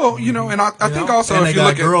place. Well, and I think also and if they you got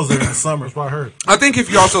look at girls there in the summer. That's what I heard. I think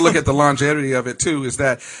if you also look at the longevity of it too, is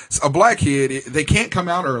that a black kid, they can't come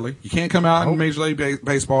out early. You can't come out in Major League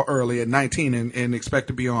Baseball early at 19 and expect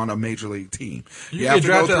to be on a Major League team. You have get to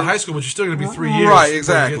drafted go out of through- high school, but you're still going to be 3 years. Right, before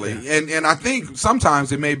exactly. you get there. And I think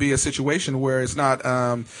sometimes it may be a situation where it's not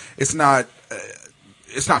fast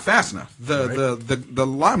enough. The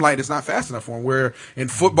limelight is not fast enough for them. Where in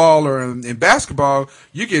football or in basketball,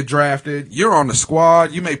 you get drafted, you're on the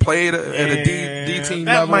squad, you may play at a D team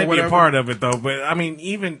that level. might or whatever. be a part of it, though. But I mean,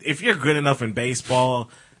 even if you're good enough in baseball,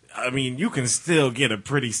 I mean, you can still get a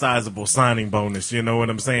pretty sizable signing bonus, you know what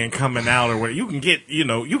I'm saying, coming out or whatever. You can get, you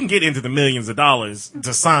can get into the millions of dollars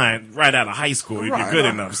to sign right out of high school if you're good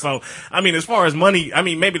enough. So, I mean, as far as money, I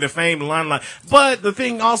mean, maybe the fame, the limelight. But the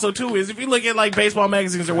thing also, too, is if you look at, like, baseball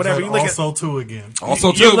magazines or whatever, you look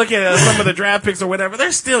you look at some of the draft picks or whatever,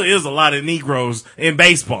 there still is a lot of Negroes in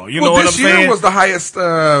baseball. You know what I'm saying? This year was the highest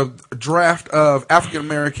draft of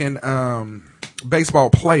African-American baseball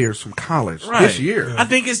players from college this year. I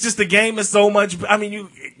think it's just the game is so much. I mean,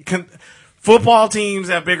 football teams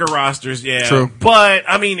have bigger rosters, yeah. True. But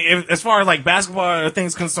I mean, as far as like basketball or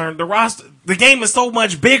things concerned, the game is so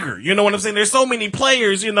much bigger. You know what I'm saying? There's so many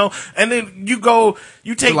players, and then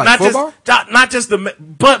you take like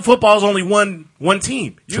but football's only one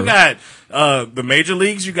team. You got the major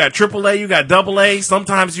leagues, you got AAA, you got AA.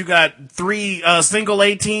 Sometimes you got 3 single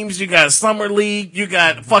A teams. You got summer league. You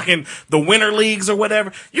got fucking the winter leagues or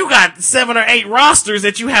whatever. You got 7 or 8 rosters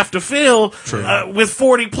that you have to fill with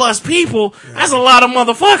 40 plus people. Yeah. That's a lot of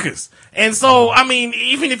motherfuckers. And so, I mean,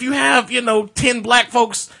 even if you have, 10 black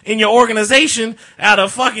folks in your organization out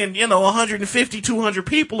of fucking, 150, 200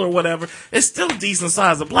 people or whatever, it's still a decent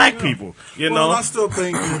size of black people, Well, I still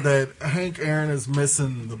think that Hank Aaron is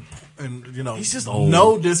missing he's just old.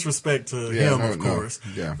 No disrespect to him, of course.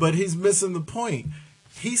 Yeah. But he's missing the point.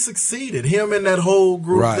 He succeeded. Him and that whole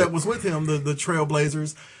group that was with him, the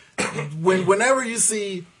Trailblazers. Whenever you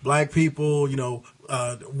see black people,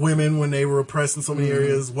 women when they were oppressed in so many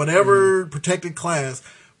areas, whatever protected class,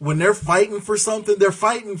 when they're fighting for something, they're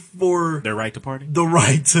fighting for their right to party, the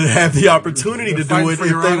right to have the opportunity to do it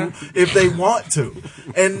if they want to,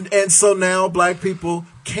 and so now black people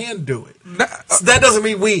can do it. So that doesn't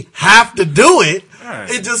mean we have to do it. Right.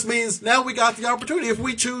 It just means now we got the opportunity. If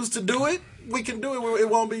we choose to do it, we can do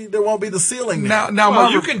it. There won't be the ceiling there. Now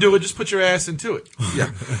you can do it. Just put your ass into it.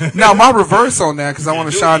 Yeah. Now my reverse on that, because I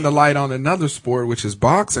want to shine the light on another sport, which is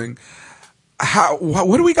boxing.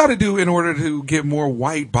 What do we got to do in order to get more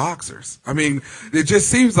white boxers? I mean, it just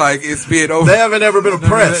seems like it's being over. They haven't ever been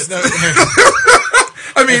oppressed.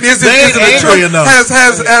 I mean, is it angry enough?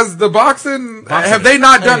 Has the boxing have they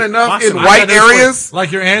not done enough in white areas?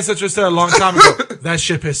 Like your ancestors said a long time ago, that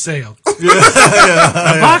ship has sailed.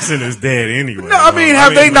 Boxing is dead anyway. No, I mean,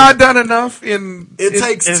 have they not done enough in? It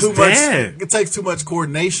takes too much. It takes too much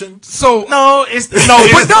coordination. So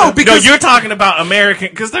because you're talking about American.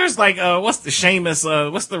 Because there's like what's the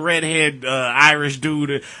Seamus? What's the redhead Irish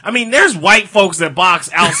dude? I mean, there's white folks that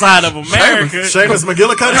box outside of America. Seamus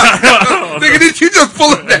McGillicuddy. Nigga, did you just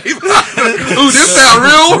pull a name? Ooh, this sound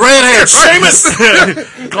real. Redhead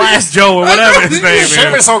Seamus Glass Joe or whatever his name is.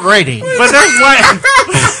 Seamus O'Grady. But there's white.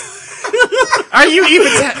 Are you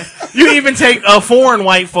even take foreign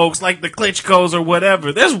white folks like the Klitschko's or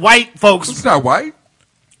whatever? There's white folks. It's not white.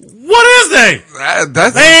 What is they?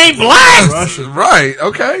 They ain't black. Russian. Right.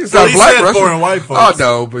 Okay. It's not black Russian. Foreign white folks.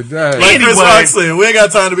 Oh no, but like Chris Rock said, we ain't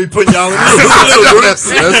got time to be putting y'all in this.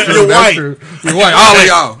 That's true. You're white. You're white. All of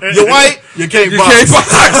y'all. You're white. You can't box.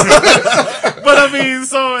 But I mean,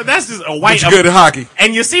 so that's just a white. But you're good at hockey.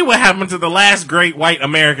 And you see what happened to the last great white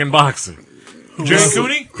American boxer. Jay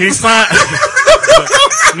Cooney? He signed.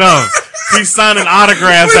 No, he's signing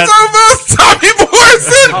autographs. Tommy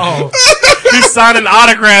Morrison. He's signing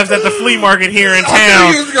autographs at the flea market here in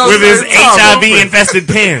town with his HIV-infested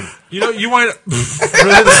pen. You want to...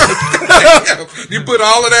 You put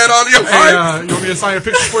all of that on your pipe? You want me to sign a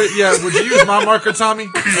picture for you? Yeah, would you use my marker, Tommy?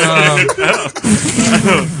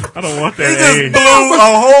 I don't want that. He just blew a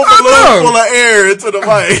whole balloon full of air into the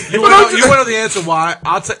mic. You want to know the answer why?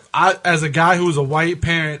 I as a guy who's a white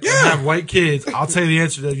parent and have white kids, I'll tell you the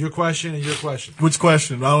answer to your question and your question. Which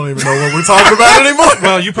question? I don't even know what we're talking about anymore.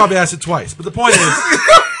 Well, you probably asked it twice, but the point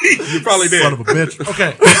is... You probably did. Son of a bitch.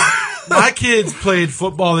 Okay. My kids played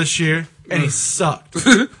football this year, and he sucked.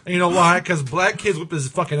 And you know why? Because black kids whip his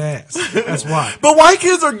fucking ass. That's why. But white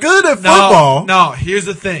kids are good at football. No, here's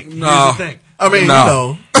the thing. I mean,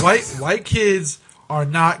 white kids are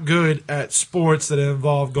not good at sports that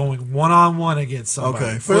involve going one-on-one against somebody.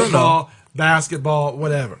 Okay, football, basketball,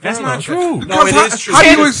 whatever. That's not true. No, it is true.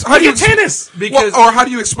 How do you tennis? Because or how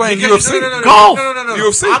do you explain UFC? Golf. No.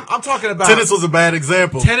 UFC. I'm talking about tennis was a bad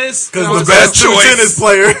example. Tennis because the best tennis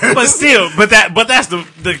player. But still, but that's the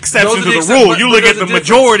exception to the rule. You look at the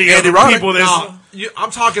majority of the people that's.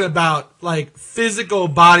 I'm talking about like physical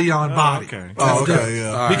body on body. Okay.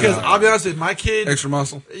 Yeah. Because I'll be honest with you, my kid, extra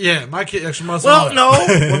muscle. Yeah, my kid extra muscle. Well, no,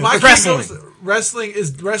 when my kid wrestling. goes, wrestling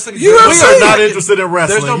is. We are not interested in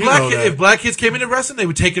wrestling. There's no black kid. If black kids came into wrestling, they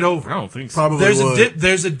would take it over. I don't think so. Probably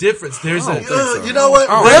There's a difference. There's a. You know what?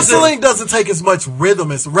 Wrestling doesn't take as much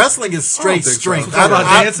rhythm as wrestling is straight strength. So.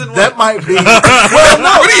 Dancing? That might be. Well,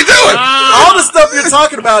 no. What are you doing? All the stuff you're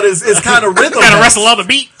talking about is kind of rhythm. Gotta wrestle on the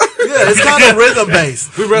beat. Yeah, it's kind of rhythm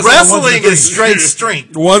based. Wrestling is straight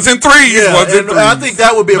strength. Ones and threes. Yeah, ones and threes. I think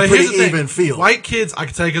that would be a But pretty here's the thing. even field. White kids, I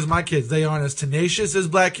can tell you because my kids, they aren't as tenacious as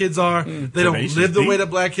black kids are. They don't Tenacious live the deep. way that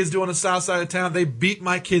black kids do on the south side of town. They beat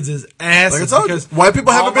my kids' ass Like I told you, because white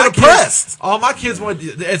people haven't all been my oppressed. Kids, all my kids want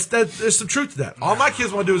there's some truth to that. All my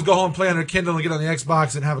kids want to do is go home, play on their Kindle, and get on the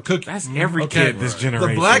Xbox and have a cookie. That's every kid this generation.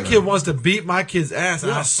 The black kid wants to beat my kid's ass,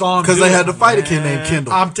 and I saw him Because do they it. had to fight a kid named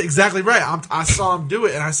Kendall. Exactly right. I saw him do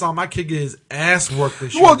it, and I saw my kid get his ass worked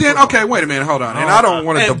this year. Well, then, okay, wait a minute, hold on. And I don't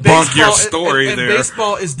want to And debunk your baseball- story and there.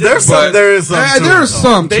 baseball is different. There is some. to it, There's though.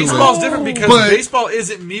 some to Baseball's it. different because But- baseball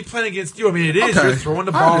isn't me playing against you. I mean, it is. Okay. You're throwing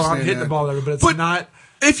the I ball, I'm understand hitting that. the ball, but it's But- not.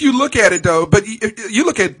 If you look at it though, but you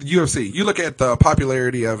look at UFC, you look at the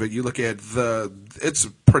popularity of it, you look at it's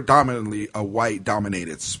predominantly a white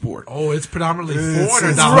dominated sport. Oh, it's predominantly It's foreigner.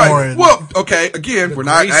 right. dominant. Right. Well, okay. Again, we're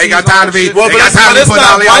not. I ain't got Gracie's time to be. all that Well, ain't but got time to it's put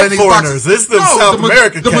not all y'all white in these foreigners. boxes. It's the South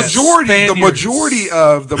American The cats. majority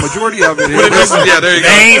of the majority of it is. Yeah, there you go.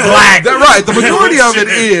 They ain't black. That right. The majority of it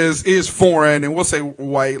is foreign, and we'll say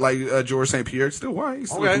white, like George St. Pierre. It's still white.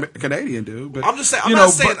 He's still Okay. a Canadian dude. But I'm just saying. you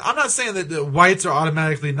I'm not saying that the whites are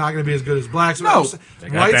automatically not going to be as good as blacks. No. I'm saying They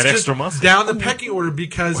got whites that just extra muscle. down the pecking order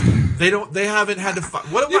because they haven't had to fight.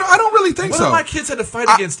 What I don't really think what so. have my kids had to fight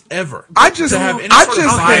against ever? I just to have any I sort of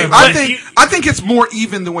just fight. think But I think it's more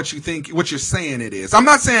even than what you think, what you're saying it is. I'm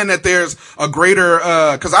not saying that there's a greater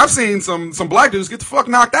because I've seen some black dudes get the fuck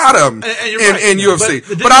knocked out of them And you're right. in UFC,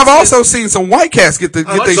 But the but I've difference also seen some white cats get their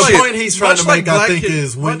The shit. point he's trying to Much like make, I black think, kids-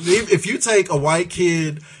 is when if you take a white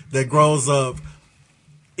kid that grows up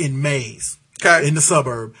in Mays, Okay. in the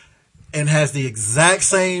suburb, and has the exact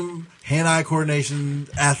same hand-eye coordination,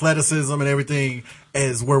 athleticism, and everything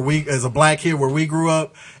as a black kid where we grew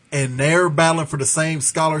up, and they're battling for the same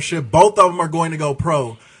scholarship, both of them are going to go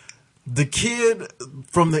pro. The kid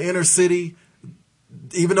from the inner city,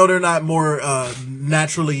 even though they're not more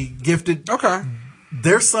naturally gifted, Okay.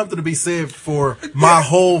 there's something to be said for my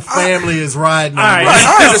whole family is riding on Right. me.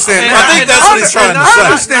 I understand. And I think that's what he's trying to I say.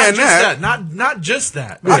 understand not just that. Not just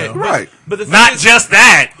that. Right, Okay, right. But the thing Not is, just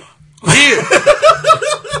that. here.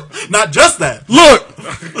 Not just that. Look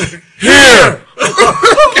here.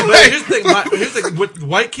 But here's the thing.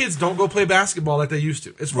 White kids don't go play basketball like they used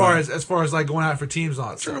to. As far as like going out for teams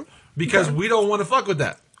on stuff. Because we don't want to fuck with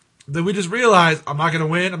that. Then we just realize I'm not going to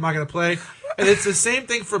win. I'm not going to play. And it's the same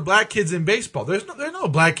thing for black kids in baseball. There's no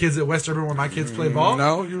black kids at West Urban where my kids play ball.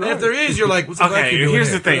 No, you're And right. if there is, you're like, what's a black Okay, kid doing here's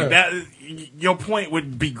here? the thing. Yeah. That your point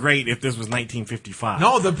would be great if this was 1955.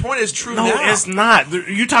 No, the point is true No, now. it's not.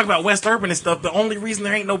 You talk about West Urban and stuff. The only reason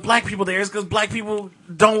there ain't no black people there is because black people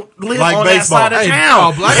don't live Like on baseball. that side of Hey,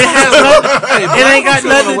 town. black It has nothing. It ain't got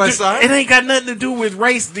people on the nothing. West Side. It ain't got nothing to do with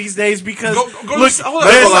race these days because Go look, to- hold on,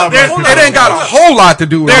 there's- hold on, there's- hold on. It ain't got a whole lot to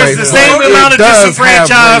do with There's race. the same It amount of does have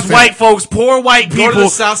disenfranchised race. white folks, poor white Go to people. the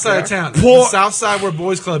south side of town. Poor- The south side where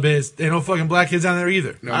Boys Club is, there ain't no fucking black kids down there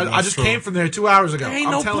either. I just came from there 2 hours ago. There ain't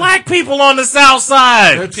I'm no telling black people on the south you, there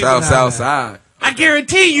side. are people down there. Side. I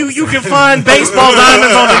guarantee you can find baseball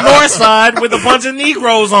diamonds on the north side with a bunch of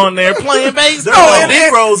Negroes on there playing baseball. No,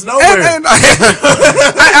 Negroes nowhere. And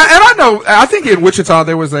I know. I think in Wichita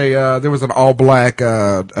there was an all black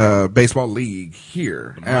baseball league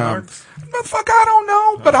here. The fuck, I don't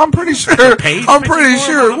know, but I'm pretty sure. Paid I'm pretty 54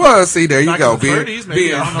 sure it was. See, there you Back go. in the 30s,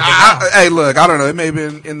 maybe. I don't know Hey, look, I don't know. It may have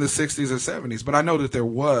been in the 60s or 70s, but I know that there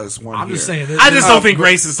was one. I'm just here. saying. I just don't think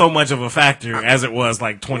race is so much of a factor as it was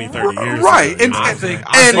like 20, 30 years Right, ago. and I think-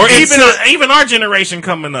 Or and even our generation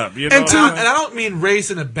coming up. You know? And to- And I don't mean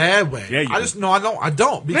race in a bad way. Yeah, you I do. just no, I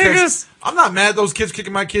don't because Niggas. I'm not mad at those kids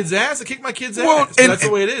kicking my kid's ass. I kick my kid's Well, ass. That's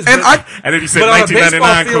the way it is. And but, And if you said but on a baseball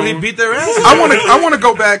 1999, field, he cool. beat their ass. I want to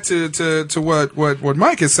go back to what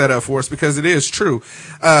Mike has set up for us because it is true.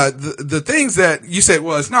 The things that you said,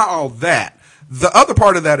 well, it's not all that. The other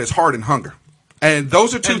part of that is heart and hunger. And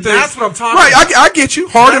those are two And things. that's what I'm talking right, about. I get you.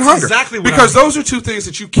 Heart and That's hunger. exactly what because I those are two things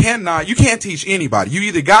that you can't teach anybody. You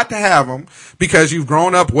either got to have them because you've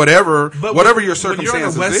grown up, whatever your When you're on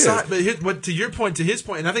circumstances the west is. side, but to your point, to his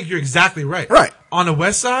point, and I think you're exactly right. Right. On the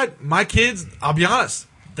west side, my kids, I'll be honest,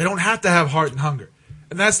 they don't have to have heart and hunger.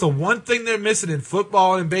 And that's the one thing they're missing in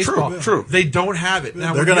football and baseball. True. They don't have it.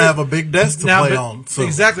 Now, They're going to have a big desk to play on. So.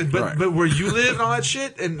 Exactly. But where you live and all that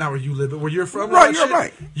shit, and not where you live, but where you're from, right, you're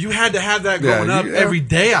right. You had to have that growing up every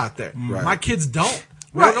day out there. Right. My kids don't.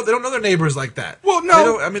 Right. They don't know their neighbors like that. Well,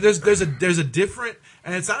 no. I mean, there's a different,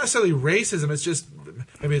 and it's not necessarily racism. It's just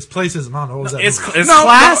maybe it's placism. I don't know. What was that? It's movie?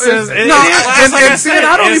 classes. And see,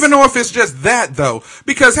 I don't even know if it's just that though,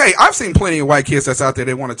 because hey, I've seen plenty of white kids that's out there.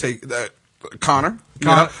 They want to take Connor. You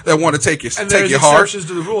know, that want to take your heart. To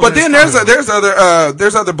the rule, but then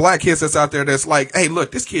there's other black kids that's out there that's like, hey, look,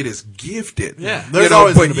 this kid is gifted. Yeah, there's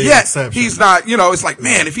always going to be an exception. He's not. You know, it's like,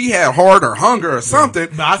 man, if he had heart or hunger or something,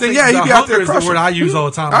 then yeah, he'd be out there crushing. The word I use all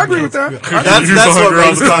the time. I agree with that. That's what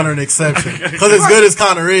makes Connor an exception. Because as good as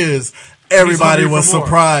Connor is, everybody was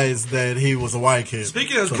surprised that he was a white kid.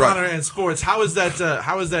 Speaking of Connor and sports, how is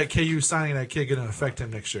that KU signing that kid going to affect him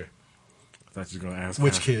next year? I thought you were going to ask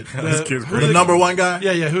which kid? The number one guy?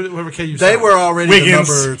 Yeah, whoever KU. They were already the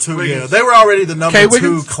number two. Wiggins. Yeah, they were already the number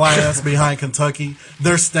two class behind Kentucky.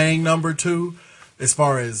 They're staying number two as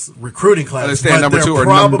far as recruiting class. They're number two or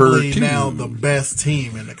probably number two. Now the best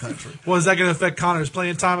team in the country. Well, is that going to affect Connor's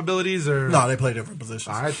playing time abilities or no? They play different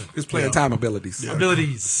positions. All right, his playing time abilities. Yeah.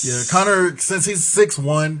 Abilities. Yeah, Connor, since he's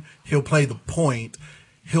 6'1", he'll play the point.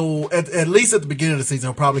 He'll at least at the beginning of the season,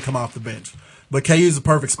 he'll probably come off the bench. But KU is a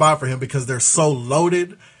perfect spot for him because they're so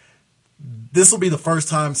loaded. This will be the first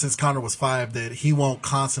time since Connor was 5 that he won't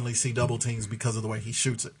constantly see double teams because of the way he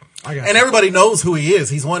shoots it. And everybody knows who he is.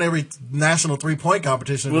 He's won every national 3-point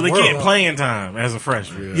competition. Will in the he world. get playing time as a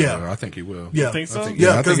freshman? Yeah. I think he will. Yeah, you think so?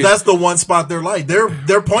 Yeah, because that's the one spot they're like.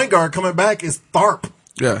 Their point guard coming back is Tharp.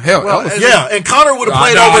 Yeah, hell, and Connor would have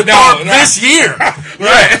played over Tharp this year.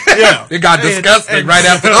 Right. Yeah. It got disgusting right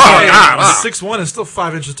after. 6'1" is still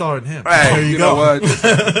 5 inches taller than him. Hey, there you know go.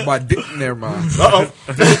 What? My dick, never mind. Uh-oh.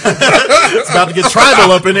 It's about to get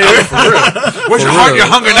tribal up in here. Where's your heart, your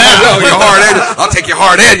hunger now? Your heart and I'll take your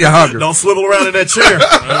heart and your hunger. Don't swivel around in that chair.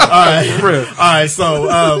 All right.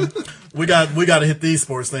 So we got to hit these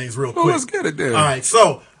sports things real quick. Let's get it there. All right.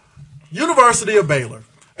 So University of Baylor.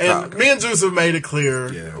 And me and Juice have made it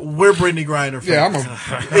clear we're Brittany Griner fans.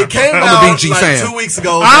 Yeah, it came out like 2 weeks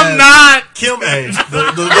ago. I'm not. Kim A.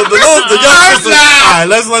 The young sister. All right,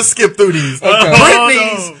 let's skip through these.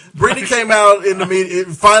 Okay. Brittany came out in the media,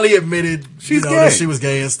 finally admitted that she was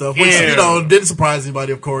gay and stuff, which didn't surprise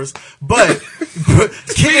anybody, of course. But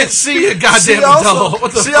she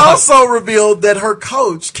also revealed that her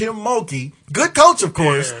coach, Kim Mulkey, good coach, of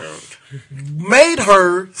course. Made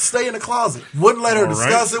her stay in the closet. Wouldn't let her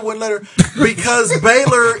discuss it. Wouldn't let her because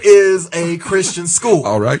Baylor is a Christian school.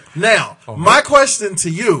 All right. Now, my question to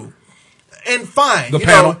you, and fine,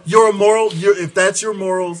 you're a moral. If that's your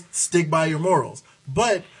morals, stick by your morals.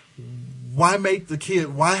 But why have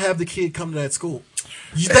the kid come to that school?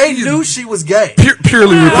 They knew she was gay.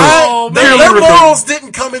 Purely their morals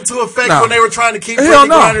didn't come into effect when they were trying to keep Brittany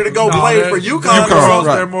Griner to go play for UConn.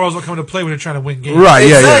 Their morals will come into play when they're trying to win games. Right,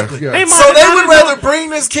 exactly. Yeah. So they would rather bring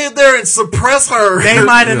this kid there and suppress her. They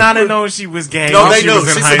might have not known she was gay. No, they knew.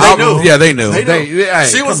 They knew. Yeah, they knew.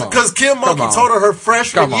 She was because Kim Mulkey told her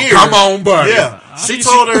freshman year. Come on, buddy. Yeah. She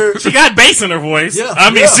told her she got bass in her voice. Yeah,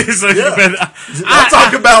 I mean, I'm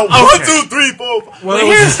talking about 1, 2, 3, 4. Well,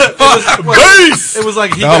 it was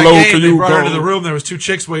like he got game. They brought her to the room. There was 2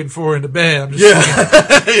 chicks waiting for her in the bed. I'm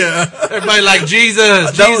just everybody like Jesus.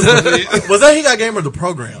 Was that He Got Game or the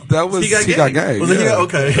program? That was He Got Game. Was it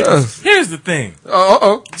okay? Here's the thing.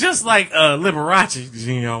 Just like Liberace.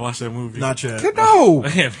 Did y'all watch that movie? Not yet. No.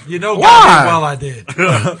 You know, why? Well, I did.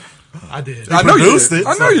 I did. I know you did.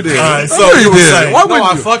 I know you did. All right, so you did. Why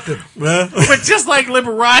I fucked him. But just like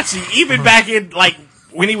Liberace, even back in like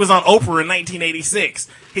when he was on Oprah in 1986,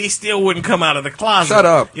 he still wouldn't come out of the closet. Shut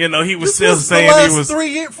up. You know, he was this still was saying the last he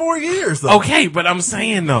was 4 years. Though. Okay, but I'm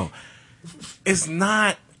saying though, it's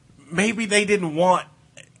not. Maybe they didn't want.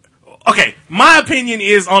 Okay, my opinion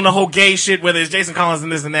is on the whole gay shit, whether it's Jason Collins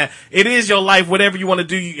and this and that. It is your life. Whatever you want to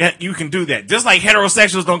do, you can do that. Just like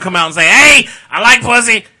heterosexuals don't come out and say, hey, I like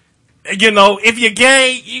pussy. You know, if you're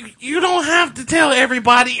gay, you don't have to tell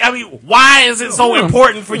everybody. I mean, why is it so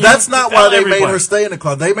important for you? That's not why they made her stay in the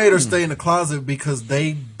closet. They made her stay in the closet because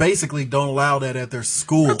they basically don't allow that at their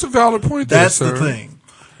school. That's a valid point. That's the thing.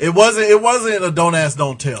 It wasn't a don't ask,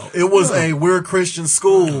 don't tell. It was we're a Christian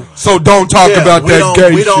school, so don't talk about that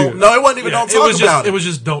gay shit. No, it wasn't even don't talk about it. It was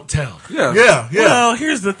just don't tell. Yeah. Well,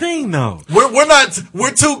 here's the thing though.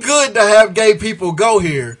 We're too good to have gay people go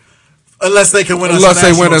here. Unless they can win us a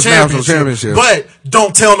national championship. But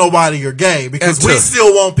don't tell nobody you're gay because we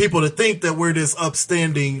still want people to think that we're this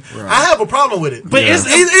upstanding. Right. I have a problem with it. But it's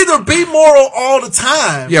either be moral all the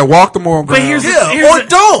time. Yeah, walk the moral ground. Or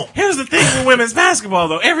don't. Here's the thing with women's basketball,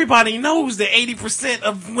 though. Everybody knows that 80%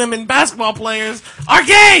 of women basketball players are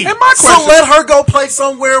gay. And my question, so let her go play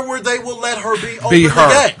somewhere where they will let her be openly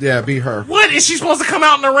gay. Yeah, be her. What? Is she supposed to come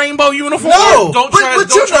out in a rainbow uniform? No. Don't try to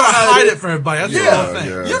hide it for everybody. That's the whole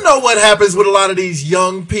thing. You know what happens with a lot of these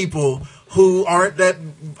young people who aren't that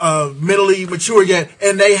mentally mature yet,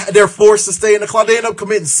 and they're forced to stay in the closet. They end up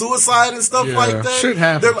committing suicide and stuff like that. Shit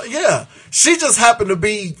happens. She just happened to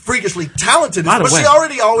be freakishly talented, but she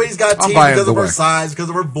always got teased because of her size, because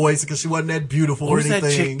of her voice, because she wasn't that beautiful or anything.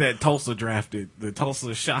 Who's that chick that Tulsa drafted? The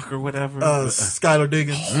Tulsa Shock or whatever? Skylar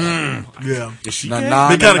Diggins. Yeah. Is she gay?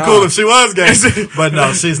 It'd be kind of cool if she was gay. But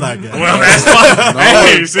no, she's not gay. Well, that's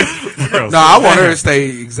fine. No, I want her to stay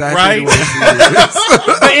exactly the way she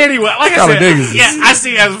is. But anyway, like I said, I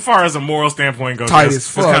see as far as a moral standpoint goes,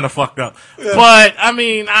 it's kind of fucked up. Yeah. But, I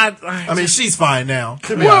mean, she's fine now.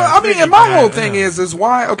 And my whole thing is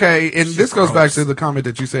why, and this goes back to the comment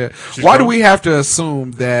that you said, why do we have to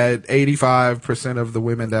assume that 85% of the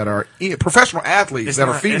women that are professional athletes that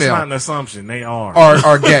are female? It's not an assumption. They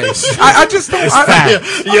are gay. I just don't. I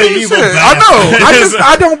know.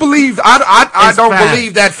 I don't believe. I don't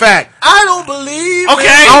believe that fact. I don't believe. Okay.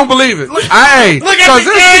 I don't believe it. Look at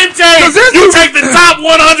the game tape. You take the top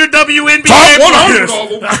 100 WNBA players.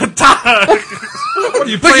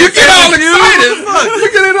 You get all excited.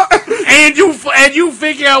 And you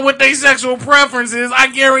figure out what their sexual preference is. I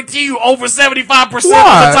guarantee you, over 75% of the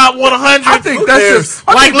top 100. I think that's just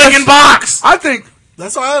like licking box. I think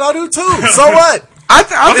that's all right. I do too. So what? I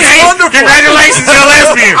think wonderful. Congratulations, you're a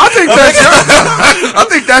lesbian. I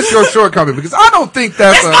think that's your shortcoming because I don't think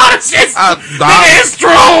that's it's true.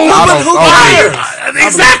 But who cares?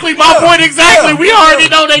 Exactly my point. Exactly. We already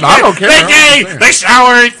know they gay. They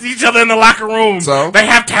shower each other in the locker room. So they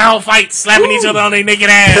have towel fights, slapping each other on their naked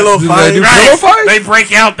ass. Pillow fights. Pillow fights. They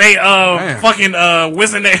break out. They fucking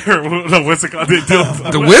Wizinator. What's it called?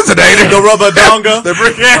 The Wizinator. The rubber donga. The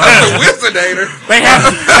Wizinator. They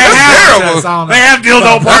have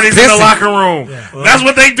dildo parties in the locker room. Yeah. That's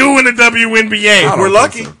what they do in the WNBA. We're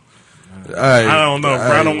lucky. I don't know,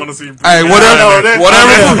 bro. I don't want to see. Hey, whatever. End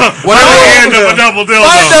of a double dildo.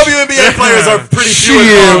 My WNBA players are pretty few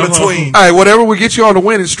and far between. Hey, whatever will get you on the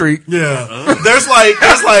winning streak. Yeah, there's like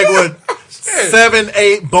what 7,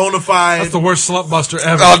 8 bona fide. That's the worst slump buster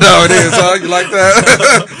ever. Oh no, it is. Huh? You like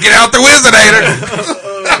that? Get out the Wizinator.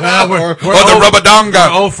 Well, we're the rubber donga.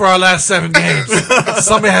 We're 0 for our last 7 games.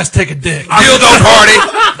 Somebody has to take a dick.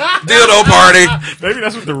 Dildo party. Maybe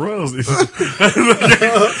that's what the Royals do.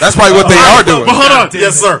 That's probably what they are doing. But hold on.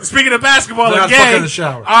 Yes, sir. Speaking of basketball and gay. In the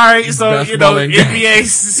shower. All right, so, NBA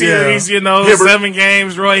series, Hibbert. 7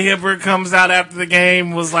 games. Roy Hibbert comes out after the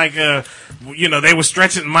game, was like they were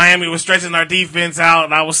stretching, Miami was stretching our defense out,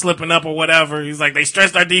 and I was slipping up or whatever. He's like, they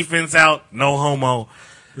stretched our defense out, no homo.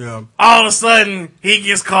 Yeah. All of a sudden, he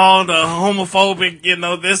gets called a homophobic,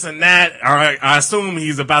 this and that. All right, I assume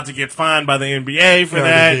he's about to get fined by the NBA for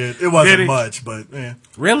that. It wasn't much, but yeah.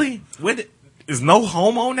 Really? Is no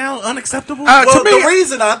homo now unacceptable? The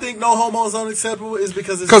reason I think no homo is unacceptable is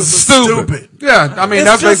because it's stupid. Yeah, I mean,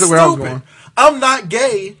 that's basically where I was going. I'm not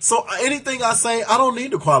gay, so anything I say, I don't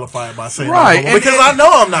need to qualify it by saying right, because I know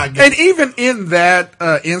I'm not gay. And even in that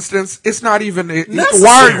instance, it's not even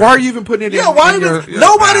why are you even putting it in? Nobody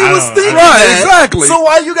was thinking that. Exactly. So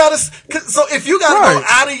why you gotta? So if you gotta go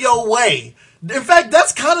out of your way. In fact,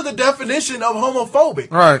 that's kind of the definition of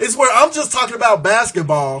homophobic. Right. It's where I'm just talking about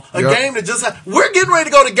basketball, a game that just we're getting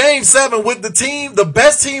ready to go to Game 7 with the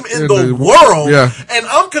best team in the world. Yeah. And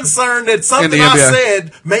I'm concerned that something I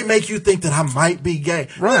said may make you think that I might be gay.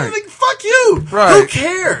 Right. Like, fuck you. Right. Who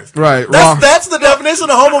cares? Right. That's the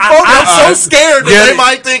definition of homophobic. I'm so scared that they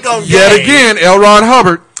might think I'm gay. Yet again, L. Ron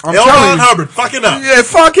Hubbard. L. Ron Hubbard, fucking up. Yeah,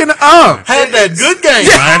 fucking up. Had that good game.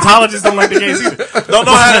 Scientologists don't like the games either. Don't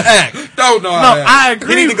know how to act. Don't know how to act. I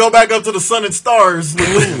agree. You need to go back up to the Sun and Stars.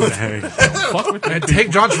 And take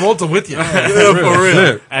John Travolta with you. For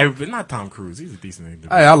real. Hey, but not Tom Cruise. He's a decent nigga.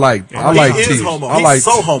 Hey, I like T. He's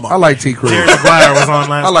so homo. I like T. Cruz. Jerry Maguire was on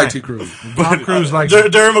last I like night. T. Cruz. Tom Cruise like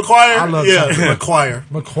Jerry Maguire? I love McGuire.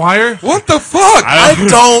 McGuire? What the fuck? I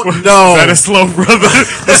don't know. Is that a slow brother?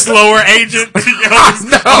 The slower agent?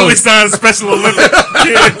 Only signs special Olympic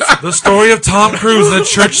kids. The story of Tom Cruise and the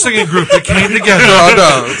church singing group that came together.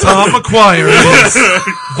 No. Tom McGuire is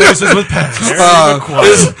Voices with Passion.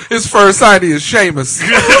 His first sighting is Seamus.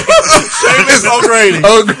 Seamus O'Grady.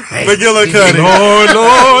 McGillicuddy.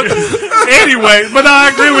 Lord. Anyway, but I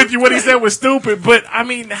agree with you. What he said was stupid. But I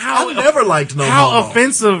mean, I never liked no how homo.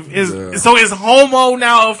 offensive is so? Is homo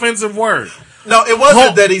now an offensive word? No, it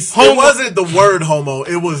wasn't that it wasn't the word homo.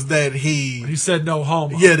 It was that he said no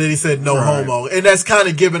homo. Yeah, that he said no homo, and that's kind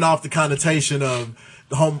of giving off the connotation of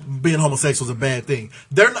being homosexual is a bad thing.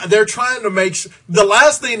 They're trying to make the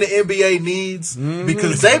last thing the NBA needs,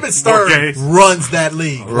 because David Stern runs that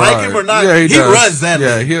league. Right. Like him or not, he runs that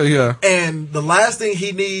league. Yeah. And the last thing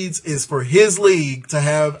he needs is for his league to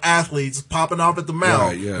have athletes popping off at the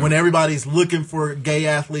mouth when everybody's looking for gay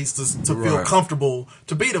athletes to feel comfortable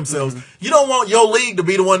to be themselves. You don't want your league to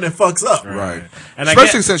be the one that fucks up. Right. And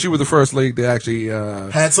especially since you were the first league to actually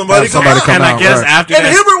had somebody come out. And I guess after that,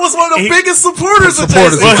 Hibbert was one of the biggest supporters of Well,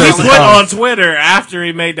 he put on Twitter after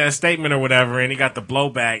he made that statement or whatever, and he got the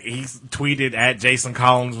blowback. He tweeted at Jason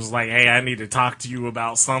Collins, was like, "Hey, I need to talk to you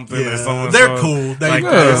about something." Or something. They're cool.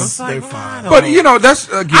 They're fine. But you know, that's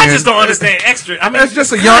again. I just don't understand extra. I mean, it's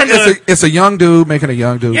just it's a young dude making a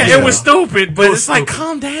young dude. Yeah, it was stupid, but it's like,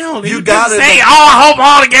 calm down. You gotta say, I hope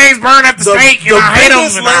all the gays burn at the stake, and I hate them,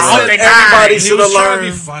 and I hope they die. He was trying to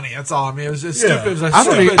be funny. That's all. I mean, it was just stupid.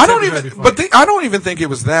 I don't even think it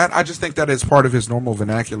was that. I just think that it's part of his normal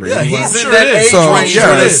vernacular. Yeah, he's in that age range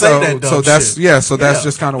where they say that dumb shit. So that's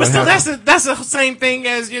just kind of what happened. That's the same thing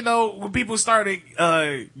as, you know, when people started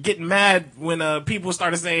getting mad when people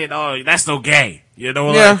started saying, "Oh, that's so gay." You know,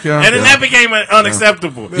 and then that became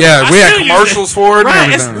unacceptable. Yeah, we had commercials for it.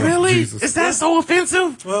 Right? Is that so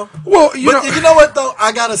offensive? Well, you know what though?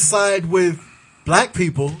 I gotta side with black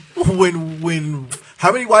people when.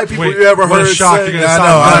 How many white people you ever heard say?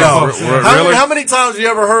 I know. How many times you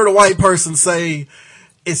ever heard a white person say,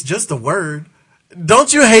 "It's just a word"?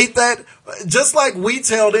 Don't you hate that? Just like we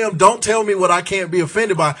tell them, "Don't tell me what I can't be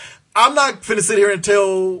offended by." I'm not finna sit here and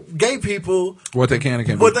tell gay people what they can and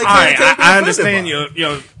can't. What they can and can't be I understand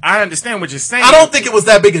I understand what you're saying. I don't think it was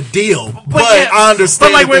that big a deal, but I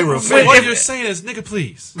understand. But they were. What you're saying is, nigga,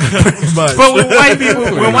 please. But when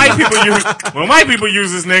white people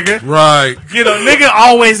use this nigga, right? You know, nigga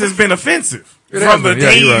always has been offensive from the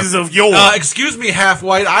days of yore. Excuse me, half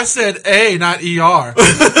white. I said A, not ER.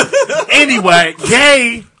 Anyway,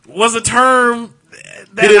 gay was a term.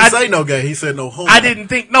 He didn't say no gay. He said no homo. I didn't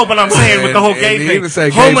think but I'm saying with the whole gay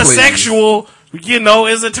thing, homosexual, you know,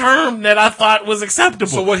 is a term that I thought was acceptable.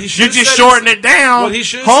 So what he should just shorten it down. What he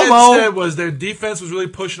should have said was their defense was really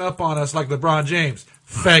pushing up on us like LeBron James.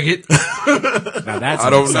 Faggot. Now that's I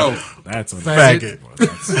don't know. That's a faggot.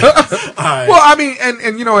 Right. Well, I mean,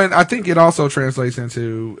 and you know, and I think it also translates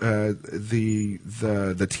into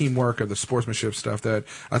the teamwork or the sportsmanship stuff that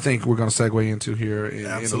I think we're going to segue into here.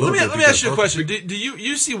 Absolutely. Let me ask you a question. Do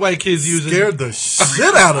you see white kids using? Scared the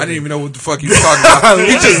shit out of me. I didn't even know what the fuck you were talking about.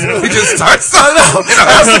 he just starts.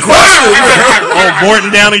 That's the question.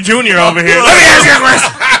 Morton Downey Jr. over here. Let me ask you a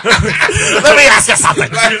question. Let me ask you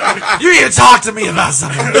something. You need to talk to me about something.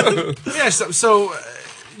 Yeah, so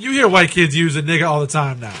you hear white kids use a nigga all the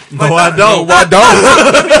time now. No, I don't.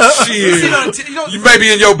 Shit. You may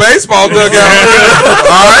be in your baseball dugout.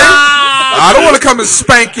 All right? I don't want to come and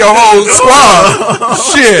spank your whole squad.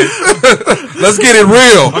 Shit. Let's get it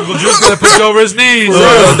real. Uncle Drew's going to put you over his knees.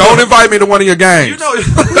 Don't invite me to one of your games. You know.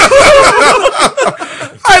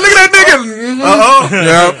 Hey, look at that nigga.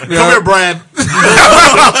 Yep. Come here, Brad.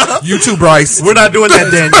 You too, Bryce. We're not doing that,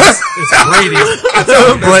 Daniels. It's Brady.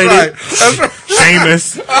 Brady. That's right.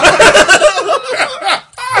 Seamus.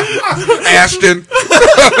 Ashton.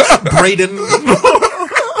 Braden.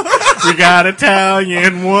 We got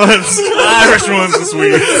Italian ones, Irish ones this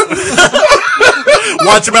week.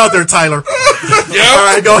 Watch him out there, Tyler. Yep. All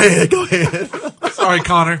right, go ahead. Sorry,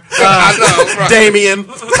 Connor. I know, right. Damien.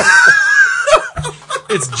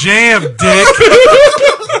 It's Jam, dick.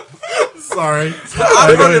 Sorry.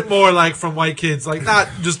 I've heard it more like from white kids, like not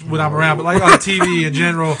just when I'm around, but like on TV in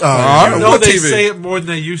general. They say it more than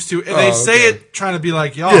they used to, and they say it trying to be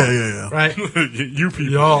like y'all. Yeah. Right? You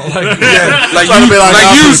people. Y'all. Like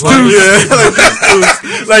used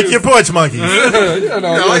to. Like your porch monkey.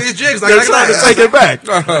 Like your jigs. They're trying to take it back.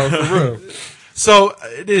 For real. So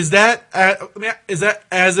is that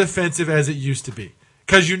as offensive as it used to be?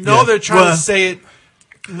 Because they're trying to say it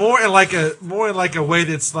more in like a way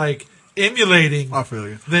that's like emulating. I feel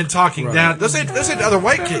you. Than talking down. They say to other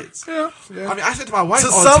white kids. Yeah. I mean, I said to my wife. To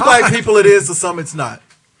all some the time. black people, it is. To some, it's not.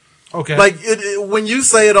 Okay. Like when you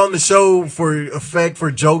say it on the show for effect,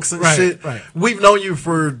 for jokes and shit. Right. We've known you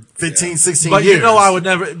for 15, 16 but years. I would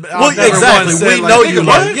never. Exactly. We know you.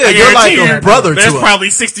 You're like a brother to us. There's probably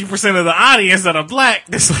 60% of the audience that are black.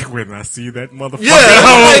 It's like, when I see that motherfucker.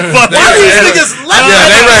 Yeah. Why do these niggas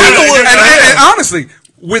And honestly,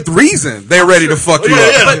 with reason, they're ready to fuck you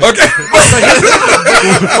up. Okay.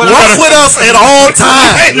 Walk with us at all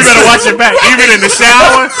times. You better watch your back. Even in the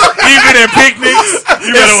shower, even in picnics.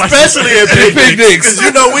 You better watch Especially at picnics. Because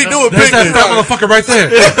you know we do a There's picnic. that motherfucker right there.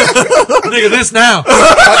 Nigga, this now. I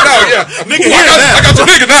know, yeah. Nigga, I got your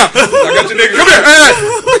nigga now. I got your nigga. Come here. Hey.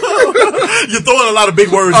 You're throwing a lot of big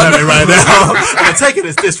words at me right now. I'm taking it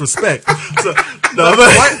as disrespect. So,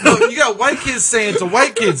 You got white kids saying to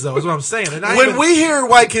white kids, though, is what I'm saying. And when we hear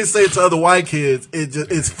white kids say it to other white kids,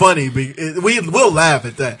 it's funny. We'll laugh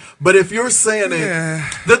at that. But if you're saying it,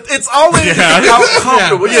 it's always how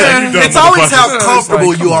comfortable. It's always how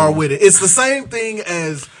comfortable you are with it. It's the same thing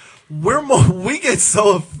as we get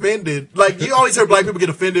so offended. Like you always hear black people get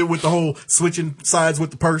offended with the whole switching sides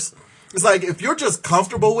with the purse. It's like if you're just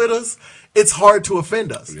comfortable with us, it's hard to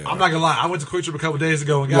offend us. I'm not gonna lie. I went to Quick Trip a couple days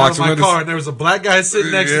ago and got out of my car, and there was a black guy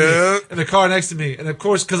sitting next to me in the car next to me. And of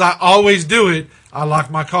course, because I always do it, I lock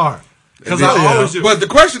my car. Because I always do. But the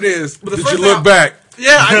question is, did you look back?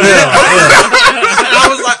 Yeah, I did. I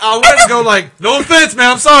was like, I went to go like, no offense,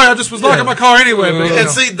 man. I'm sorry. I just was locking my car anyway. But, and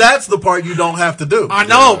see, that's the part you don't have to do. I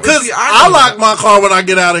know. Because I lock my car when I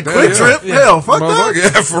get out of Quick Trip. Hell, fuck that.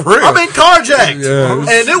 Yeah, for real. I've been carjacked.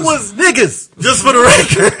 And it was niggas, just for the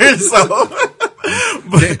record. So,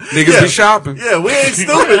 niggas be shopping. Yeah, we ain't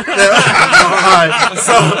stupid. All right.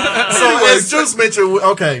 So as Juice mentioned,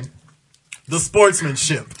 okay, the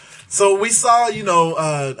sportsmanship. So we saw,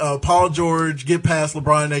 Paul George get past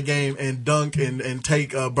LeBron in that game and dunk and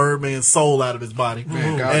take Birdman's soul out of his body.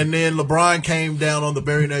 And then LeBron came down on the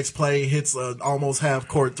very next play, hits an almost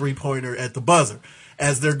half-court three-pointer at the buzzer.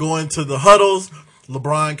 As they're going to the huddles,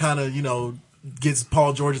 LeBron kind of, gets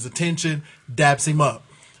Paul George's attention, daps him up.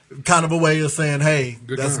 Kind of a way of saying, hey,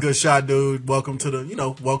 that's a good shot, dude. Welcome to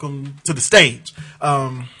the stage.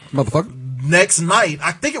 Motherfucker. Next night,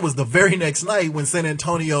 I think it was the very next night when San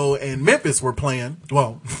Antonio and Memphis were playing.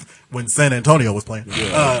 Well, when San Antonio was playing.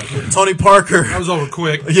 Tony Parker. That was over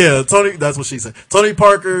quick. Yeah, Tony, that's what she said. Tony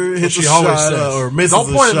Parker hits a shot or misses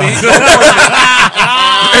Don't point a shot.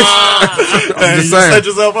 at me. And you set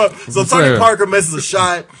yourself up. So Tony Parker misses a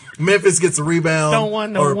shot. Memphis gets a rebound. Don't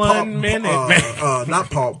want no 1 minute. Not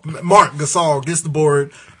Paul. Mark Gasol gets the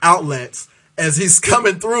board, outlets. As he's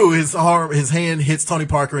coming through, his hand hits Tony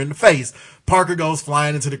Parker in the face. Parker goes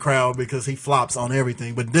flying into the crowd because he flops on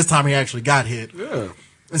everything, but this time he actually got hit. Yeah.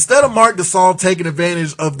 Instead of Mark Gasol taking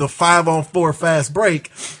advantage of the 5-on-4 fast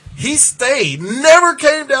break, he stayed, never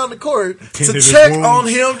came down the court to check on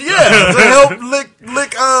him. Yeah, to help lick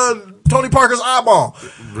Tony Parker's eyeball.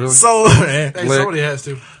 Really? So, somebody has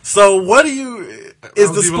to. So what do you?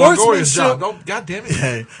 Is the sportsmanship? God damn it!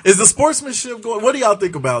 Hey, is the sportsmanship going? What do y'all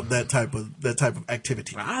think about that type of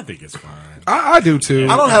activity? I think it's fine. I do too.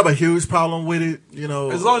 I don't have a huge problem with it.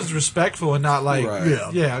 As long as it's respectful and not like,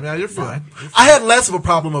 yeah. I mean, you're fine. I had less of a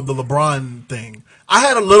problem of the LeBron thing. I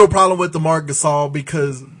had a little problem with the Marc Gasol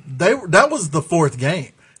because that was the fourth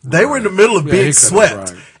game. They were in the middle of being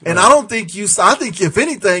swept. And I don't think I think if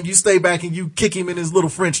anything, you stay back and you kick him in his little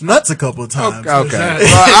French nuts a couple of times. Okay. There's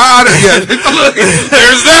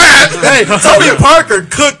that. Hey, Tony Parker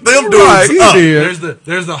cooked them dudes up.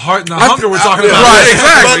 There's the heart and the hunger we're talking about. Right,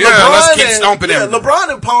 exactly. Let's keep stomping him.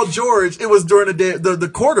 LeBron and Paul George, it was during the day, the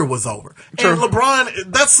quarter was over. True. And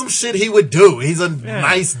LeBron, that's some shit he would do. He's a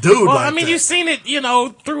nice dude. Well, like I mean, you've seen it,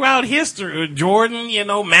 throughout history. Jordan,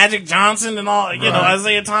 Magic Johnson and all,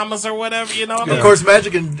 Isaiah Thomas or whatever, Of course,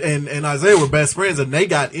 Magic and Isaiah were best friends, and they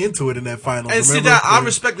got into it in that final. And see that I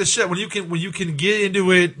respect the shit when you can get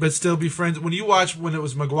into it but still be friends. When you watch when it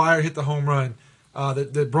was McGuire hit the home run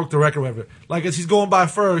that broke the record, whatever. Like as he's going by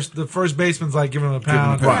first, the first baseman's like giving him a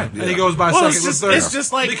pound, and he goes by second. It's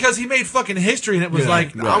just like because he made fucking history, and it was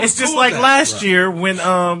like it's just like last year when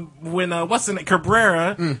what's in it,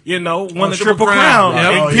 Cabrera, won the Triple Crown.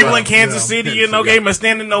 And people in Kansas City, gave him a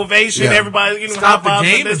standing ovation. Everybody, stop the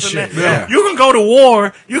game and shit. You can go to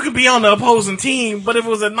war, you can be on the opposing team, but if it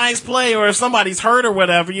was a nice play or if somebody's hurt or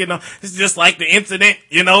whatever, it's just like the incident,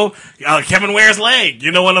 Kevin Ware's leg.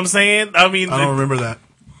 You know what I'm saying? I mean, I don't remember that.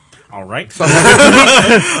 All right.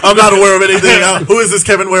 I'm not aware of anything. Who is this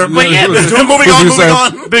Kevin Ware? But yeah, moving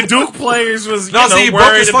on. The Duke players was he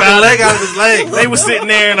broke his fucking leg out of his leg. They were sitting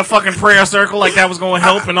there in a fucking prayer circle like that was going to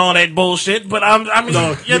help and all that bullshit. But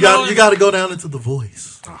you got to go down into The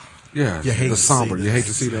Voice. Yeah, the somber. You hate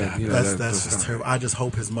to see that. That's just terrible. I just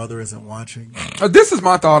hope his mother isn't watching. This is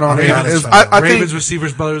my thought on it. I think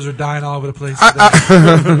receivers' brothers are dying all over the place.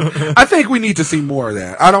 I think we need to see more of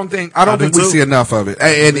that. I don't think we see enough of it,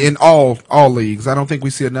 and in all leagues, I don't think we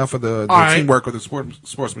see enough of the teamwork or the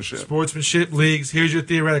sportsmanship. Sportsmanship leagues. Here's your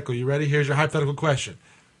theoretical. You ready? Here's your hypothetical question.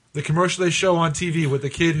 The commercial they show on TV with the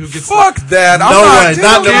kid who gets Fuck that. I'm No not way, doing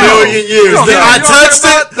not in a that. million years. You don't know.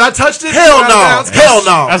 I touched it. Hell no. Hell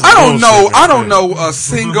no. That's I don't know. bullshit, I don't know a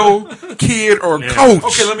single kid or coach.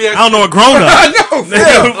 Okay, let me I ask don't know a grown up. I know.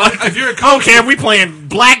 if you're a I don't coach. care if we playing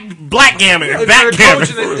blackgammon or If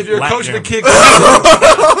backgammon. you're coaching the kid, Blackgammon.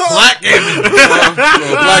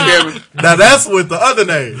 Now that's with the other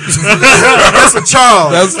name. That's with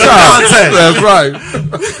Charles. That's Charles. Dante. That's right.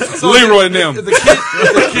 Leroy Nim. the kid,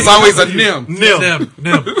 It's always a Nim. Nim.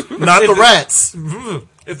 Not the rats.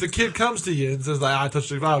 If the kid comes to you and says like, "I touched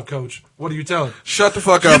the foul, coach," what do you tell him? Shut the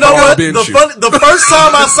fuck up. You know I what? bench you. The first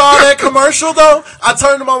time I saw that commercial, though, I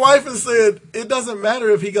turned to my wife and said, "It doesn't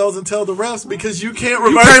matter if he goes and tell the refs because you can't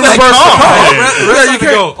reverse can't that reverse call." the call. Yeah, you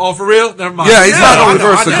go. Oh, for real? Never mind. Yeah, he's not going to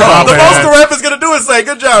reverse the call. The most the ref is going to do is say,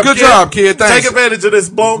 "Good job, Good job, kid. Thanks." Take advantage of this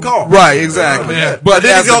blown call." Right, exactly. Yeah. But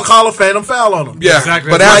Then as he's going to call a phantom foul on him. yeah,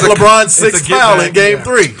 Exactly. but Like as a LeBron's it's a sixth get foul back, in Game yeah.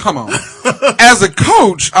 3. come on, as a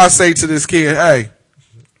coach, I say to this kid, "Hey,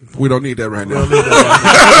 we don't need that right now."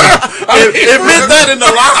 It meant that in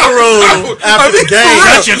the locker room after the game.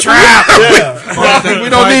 Shut your trap. We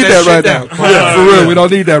don't need that right now. Yeah, for real, we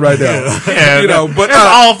don't need that right now. Yeah, You know, but that's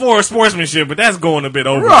all for sportsmanship, but that's going a bit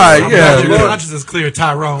over. right, Your yeah, conscience is clear,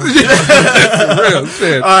 Tyrone. for real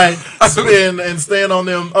shit. All right, spin and stand on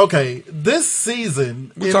them. Okay, this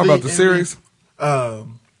season. We talking about the series,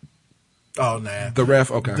 Oh, nah. the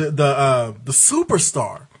ref. Okay. The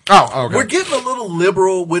superstar. Oh, okay. We're getting a little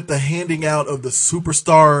liberal with the handing out of the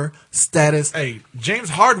superstar status. Hey, James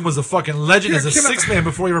Harden was a fucking legend as a can I- six man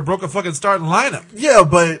before he ever broke a fucking starting lineup. Yeah,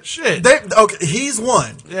 but Shit. Okay, he's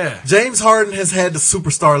one. Yeah. James Harden has had the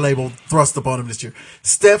superstar label thrust upon him this year.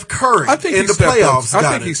 Steph Curry I think in he the stepped playoffs. up. I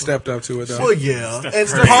got think it. he stepped up to it though. Well, yeah, and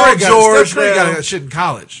Curry. Paul George. Steph Curry got now- that shit in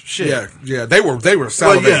college. Shit. Yeah, they were Well,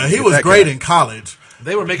 salivating. yeah, he with was that great guy. in college.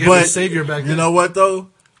 They were making him But a savior back then. you know what though?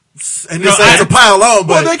 And No, this ain't I- to pile on,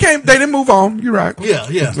 Well, but they didn't move on. You're right. yeah.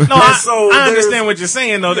 No, And I there's- understand what you're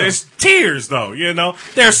saying though. There's tiers though. You know,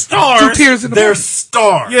 there's stars. 2 tiers in the They're bottom.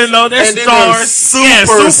 stars. You know, there's And then stars. there's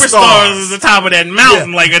Superstars is the top of that mountain,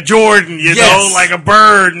 Yeah. like a Jordan, you Yes. know, like a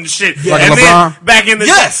Bird and shit. Yeah. Like and a LeBron? then back in the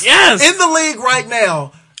Yes. yes, In the league right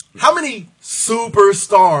now, how many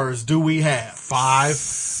superstars do we have? 5.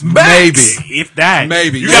 Maybe. if that,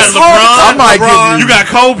 Maybe. You Yes. got I LeBron. might give LeBron. you. You got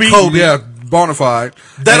Kobe. Yeah, bona fide.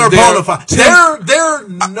 That And are they're- bona fide. Tim- They're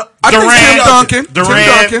no, I think Durant. Tim Duncan. Durant.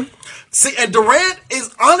 Tim Duncan. see, and Durant is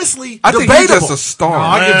honestly I think debatable. he's just a star.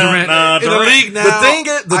 I give Durant Nah, in the Durant. league now.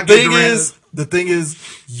 The thing is,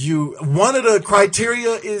 one of the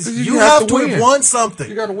criteria is you have have to to have win. won something.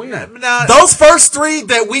 You got to win. Those first 3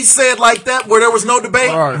 that we said like that, where there was no debate,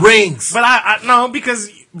 All right. rings. But I no, because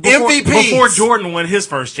MVPs. before Jordan won his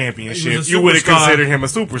first He championship, was a you would have superstar. considered him a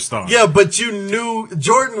superstar. Yeah, but you knew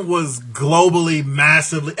Jordan was globally,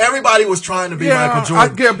 massively. Everybody was trying to be Michael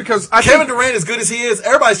Jordan. Because I Kevin think, Durant, as good as he is,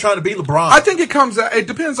 everybody's trying to be LeBron. I think it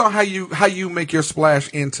depends on how you make your splash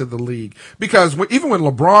into the league. Because even when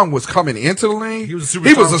LeBron was coming into the league, He was a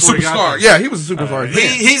superstar before he got superstar. there. Yeah, he was a superstar. then.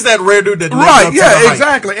 he's that rare dude that lived up Right, to the yeah, hype.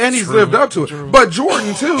 exactly. And he's lived up to it. But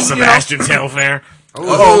Jordan too. Sebastian Telfair.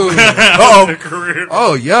 Uh-oh. Career.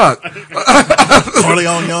 Oh yuck.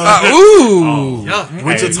 Corleone Young. Ooh.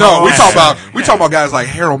 Wichita. No, we talk about guys like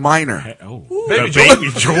Harold Miner. Baby Jordan.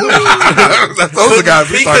 That's those are guys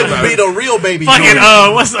we He talking couldn't about. be the real baby Fucking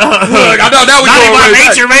Jordan. what's I know that was Naughty going by way back.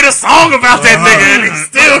 Nature made a song about that nigga, and he's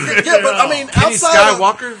still. Yeah, but I mean, Kenny outside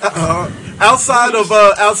Skywalker. outside of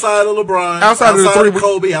LeBron, Outside of the three-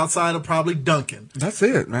 Kobe, outside of probably Duncan. That's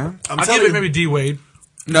it, man. I'm I'll telling give it you, maybe D Wade.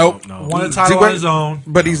 Nope. Won a title on his own.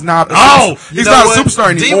 But he's not. you He's know not what? a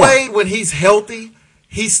superstar anymore. D-Wade, when he's healthy,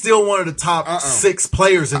 he's still one of the top 6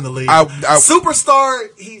 players in the league. I- Superstar,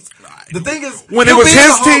 the thing is, When it he'll was be in the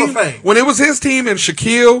his Hall of team, Fame. when it was his team and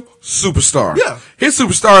Shaquille, superstar. Yeah. His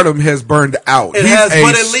superstardom has burned out. It He's has, a but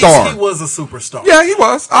at star. least he was a superstar. Yeah, he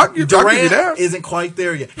was. I'll give you Durant that. isn't quite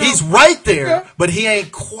there yet. He's right there, Yeah. but he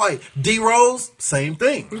ain't quite. D Rose, same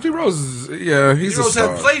thing. D Rose is, yeah, he's a Rose star.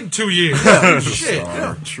 hadn't played in 2 years. Shit.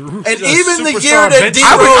 Yeah. And He's a even the superstar year that bench D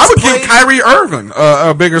I Rose would played give Kyrie Irving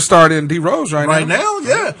a bigger star than D Rose right now,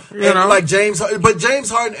 yeah. You And know? like James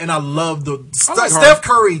Harden, and I love like Steph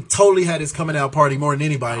Curry totally had his coming out party more than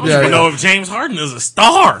anybody. Yeah, I yeah. don't know if James Harden is a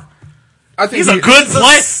star. I think He's a good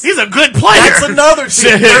player. He's a good player. That's another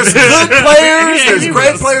thing. There's good players. There's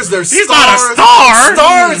great players. There's He's stars. not a star.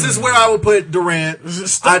 Stars is where I would put Durant.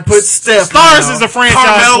 I'd put Steph. Stars now. is a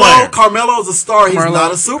franchise player. Carmelo's a star. He's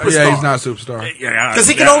not a superstar. Yeah, he's not a superstar. Because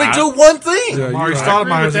he can only do one thing. Yeah, Amari you're right.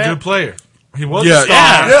 Stoudemire is a good player. He was a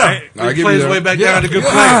star. Yeah. He played his way back down to good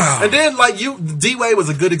players. And then, like D-Wade was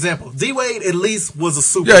a good example. D-Wade at least was a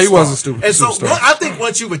superstar. Yeah, he was a superstar. And so I think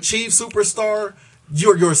once you've achieved superstar,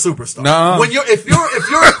 you're a superstar. No. When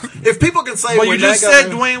if people can say, well, you just said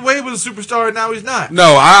Dwayne Wade was a superstar, and now he's not.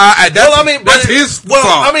 No, that's his fault.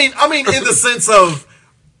 I mean, in the sense of,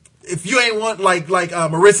 if you ain't want like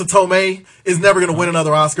Marissa Tomei is never going to win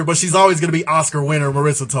another Oscar, but she's always going to be Oscar winner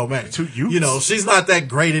Marissa Tomei. You know, she's not that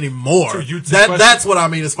great anymore. That's what I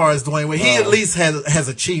mean as far as Dwayne Wade. He at least has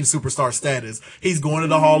achieved superstar status. He's going to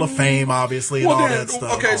the Hall of Fame, obviously, and all that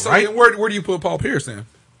stuff. Okay, so where do you put Paul Pierce in?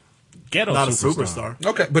 Ghetto not superstar. a superstar.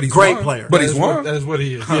 Okay, but he's great won. player. But he's won. That is what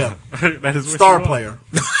he is. Yeah, that is star player.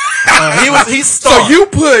 He's star. So you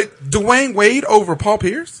put Dwayne Wade over Paul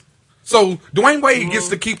Pierce? So Dwayne Wade gets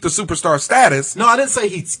to keep the superstar status. No, I didn't say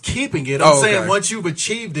he's keeping it. I'm saying once you've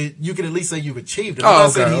achieved it, you can at least say you've achieved it. I'm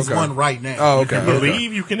not saying he's won right now. Oh, okay. You can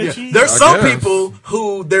believe you can achieve. There's some people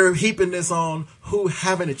who they're heaping this on who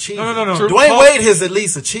haven't achieved it. No. Dwayne Wade has at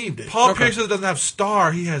least achieved it. Paul Pierce doesn't have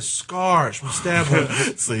star. He has scars from stab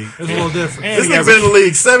wounds. See, it's a little different. This nigga's been in the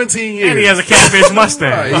league 17 years. And he has a catfish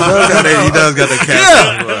mustache. He does got the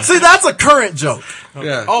catfish. Yeah. See, that's a current joke.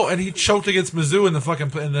 Yeah. Oh, and he choked against Mizzou in the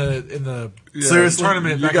fucking in the Seriously?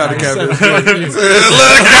 tournament. You got a catfish. You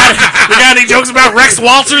got any jokes about Rex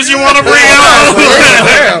Walters you want to bring up?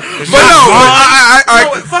 But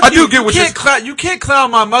I do get what you can't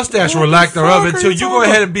clown my mustache or lack thereof until you go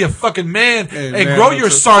ahead and be a fucking man and man, grow your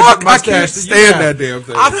sergeant mustache. I can't stand that damn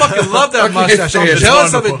thing. I fucking love that mustache. I'm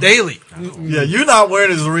jealous of it daily. Yeah, you not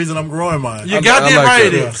wearing it is the reason I'm growing mine. You goddamn right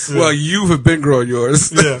it is. Yeah. Well, you have been growing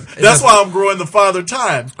yours. Yeah, that's why I'm growing the father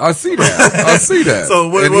time. I see that.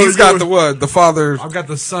 So and he's got the what? The father. I've got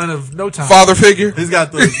the son of no time. Father figure. He's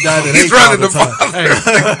got the guy that he's running the father.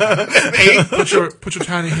 Hey, put your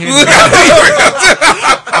tiny hands.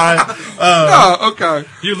 Okay.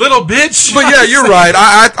 You little bitch. But yeah, you're right.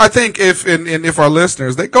 I think if our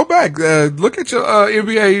listeners they go back, look at your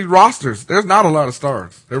NBA rosters. There's not a lot of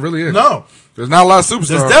stars. There really is. No. There's not a lot of superstars.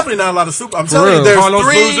 There's definitely not a lot of super. I'm telling you, there's Carlos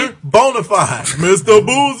three Boozer? bona fide.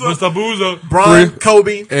 Mr. Boozer, Brian,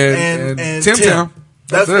 Kobe, and Tim.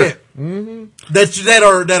 That's it. Mm-hmm.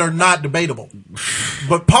 That are not debatable.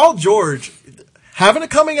 But Paul George having a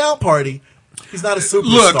coming out party. He's not a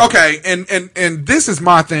superstar. Look, okay, and this is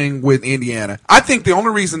my thing with Indiana. I think the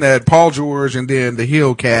only reason that Paul George and then the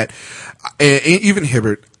Hill Cat, and even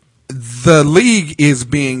Hibbert, the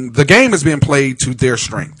game is being played to their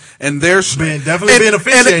strength, and their strength definitely being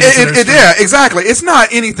officiated. Yeah, exactly. It's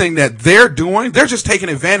not anything that they're doing. They're just taking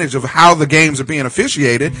advantage of how the games are being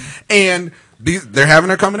officiated, and they're having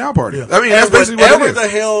their coming out party. Yeah. I mean, that's basically what it is. Whatever the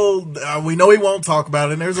hell, we know he won't talk about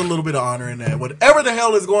it, and there's a little bit of honor in that. Whatever the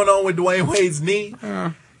hell is going on with Dwayne Wade's knee,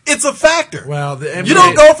 it's a factor. Well, the NBA, you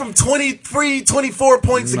don't go from 23, 24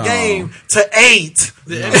 points a game to 8,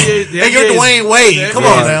 and you're Dwayne Wade. Come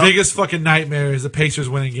on now. The biggest fucking nightmare is the Pacers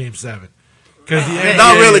winning Game 7.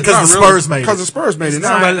 Not really, because the Spurs made it. Because the Spurs made it.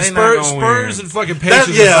 Spurs and fucking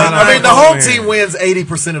Pacers. I mean, the home team wins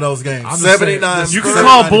 80% of those games. 79. You can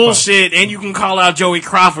call bullshit, and you can call out Joey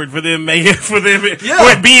Crawford for them being the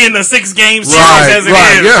 6-game series as it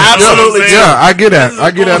is. Yeah, absolutely. Yeah, I get that.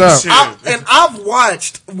 And I've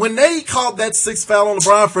watched when they called that 6th foul on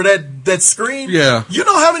LeBron for that screen. Yeah, you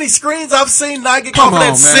know how many screens I've seen not get called for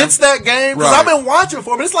that since that game? Because I've been watching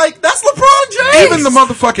for him. It's like that's LeBron James. Even the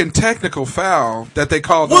motherfucking technical foul that they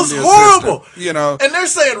called was horrible, you know. And they're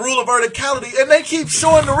saying rule of verticality, and they keep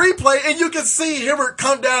showing the replay, and you can see Hibbert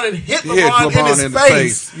come down and hit LeBron in his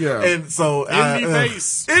face. Yeah, and so in the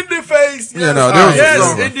face.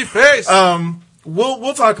 Yes, in the face.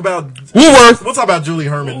 We'll talk about Woolworth. We'll talk about Julie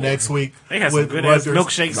Herman next week. They have some good ass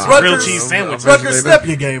milkshakes and grilled cheese sandwiches. Rutgers, step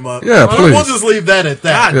your game up. Yeah, please. We'll just leave that at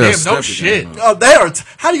that. God damn, no shit. They are.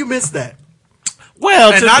 How do you miss that?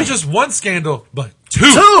 Well, and not just one scandal, but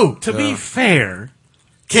two. To be fair,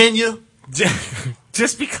 can you?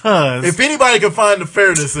 Just because. If anybody can find the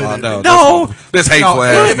fairness in it. No. This hateful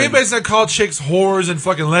ass. If anybody's gonna call chicks whores and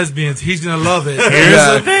fucking lesbians, he's gonna love it.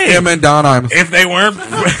 Here's the thing. Him and Don Imus. If they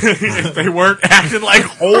weren't acting like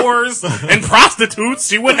whores and prostitutes,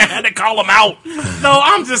 she wouldn't have had to call them out. No,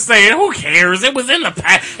 I'm just saying, who cares? It was in the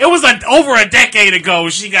past. It was over a decade ago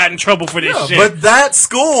she got in trouble for this shit. But that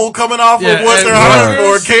school coming off of what they're hiring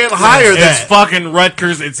for can't hire that. It's fucking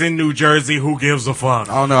Rutgers. It's in New Jersey. Who gives a fuck?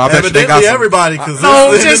 I don't know. I bet evidently everybody, because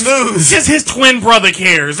just his twin brother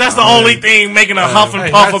cares. That's the only thing making a huff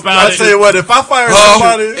and puff about it. I tell you what, if I fire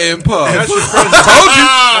somebody and puff, told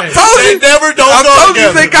you, they never don't go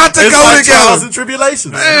together. They got to go together. Trials and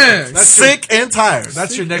tribulations. Man, that's sick and tired.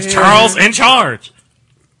 That's your next Charles in charge.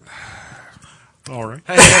 All right.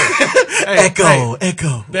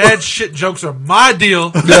 Echo. Bad shit jokes are my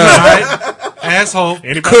deal. Right? Asshole.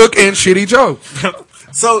 Cook and shitty joke.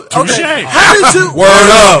 So, okay. Touché. How did you Word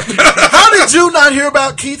up. How did you not hear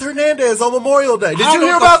about Keith Hernandez on Memorial Day? Did you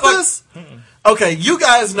hear about this? Okay, you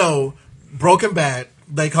guys know Broken Bat.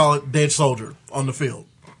 They call it dead soldier on the field.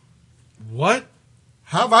 What?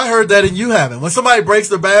 How have I heard that and you haven't? When somebody breaks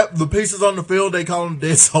their bat, the pieces on the field, they call them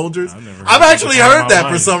dead soldiers. I've actually heard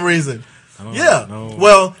that for some reason. Yeah. know.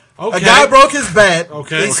 Well, a guy broke his bat.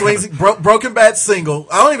 Okay. He swings, broken bat single.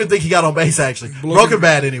 I don't even think he got on base, actually. Broken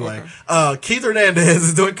bat, anyway. Keith Hernandez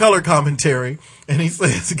is doing color commentary, and he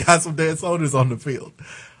says he got some dead soldiers on the field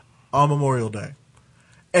on Memorial Day.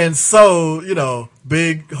 And so,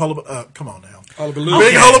 big hullabaloo. Come on now.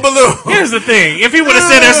 Big hullabaloo. Here's the thing: if he would have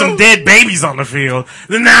said there's some dead babies on the field,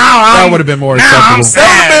 then that would have been more acceptable.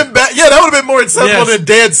 That would have been more acceptable than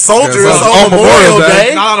dead soldiers on Memorial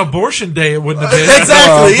Day. Not on abortion day, it wouldn't have been.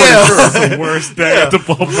 Exactly. That's the worst day at the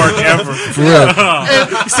ballpark ever.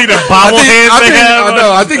 You see the bobbleheads they have?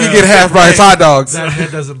 I think you get half price hot dogs. That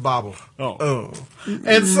head doesn't bobble. Oh.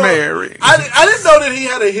 And so, Mary. I didn't know that he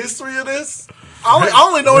had a history of this. I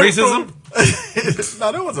only know racism.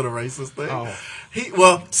 No, that wasn't a racist thing. Oh.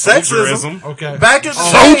 Sexism. Soldierism. Okay. Back in the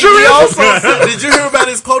Soldierism? day, he also said, did you hear about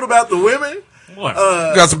his quote about the women? What?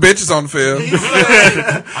 Got some bitches on the field. He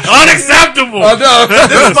said, Unacceptable.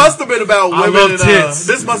 this must have been about women. love tits.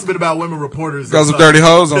 This must have been about women reporters. Got some dirty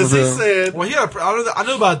hoes on the Because he field. said Well, I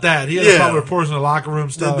knew about that. He had a problem with reporters in the locker room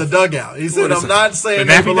stuff. the dugout. He said, "I'm not saying The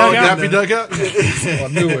they nappy belong dugout? in Nappy dugout? I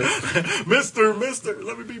knew it. Mister,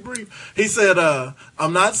 let me be brief. He said,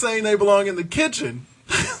 I'm not saying they belong in the kitchen.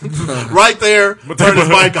 Right there, turn his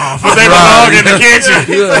mic off. But they belong in the kitchen.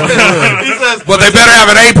 He says, But they better have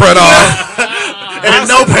an apron on. and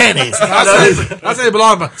no panties. I say they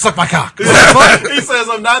belong, but suck my cock. He says,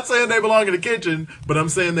 I'm not saying they belong in the kitchen, but I'm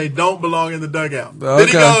saying they don't belong in the dugout. Then he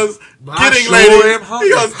Okay. goes, kidding sure ladies. am hungry.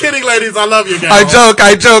 He goes, kidding ladies, I love you guys. I joke,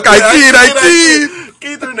 I kid. I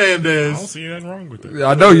Keith don't Hernandez. see anything wrong with it.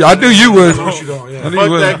 I knew you would. You don't, yeah. I knew Fuck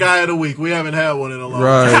you would. that guy of the week. We haven't had one in a long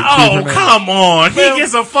time. Right. Oh, come on. He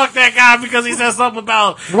gets a fuck that guy because he said something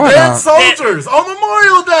about Why Dead not? soldiers on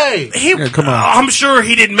Memorial Day. he. Come on. I'm sure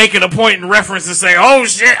he didn't make it a point in reference to say, "Oh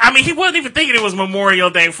shit." I mean, he wasn't even thinking it was Memorial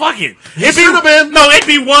Day. Fuck it. It should have been. No, it'd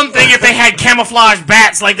be one thing if they had camouflage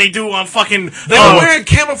bats like they do on fucking. They were wearing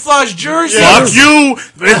camouflage jerseys. Fuck you.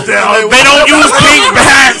 They don't use pink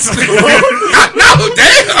bats. No,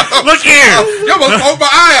 damn. Look here. You almost poked my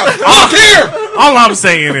eye out. Look here. All I'm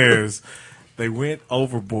saying is they went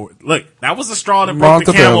overboard. Look, that was the straw that broke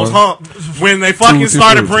the camel's hump when they fucking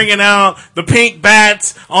started bringing out the pink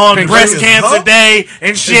bats on breast cancer day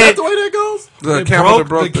and Is shit. that the way that goes? The camel that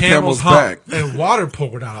broke the camel's back. and water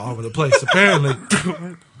poured out all over the place. Apparently,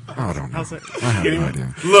 I don't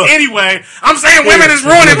know. Anyway, I'm saying women is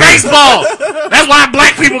ruining baseball. That's why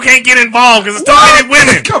black people can't get involved because it's too many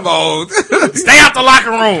women. Come on. Stay out the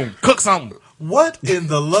locker room. Cook something. What in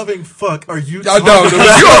the loving fuck are you I talking know.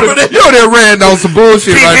 about? You over there ran on some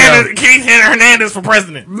bullshit right Keith Hernandez for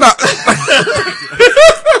president. now.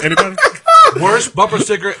 Anybody? worst bumper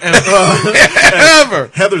sticker ever. Ever.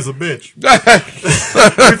 Heather's a bitch. We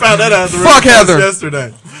found that out. Fuck Heather. Yesterday.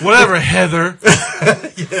 Whatever, Heather.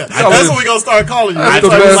 Yeah, that's what we gonna start calling you. That's Every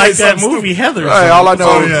the time we best. say Like that something movie, Heather. Hey, all I know.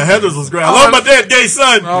 Oh yeah, Heather's was great. I love my dead gay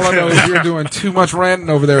son. All I know is you're doing too much ranting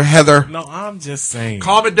over there, Heather. No, I'm just saying.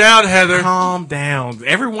 Calm it down, Heather. Calm down.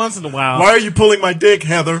 Every once in a while. Why are you pulling my dick,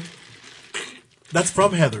 Heather? That's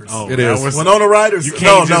from Heather's. Oh, It that is. was- Winona Ryder's. You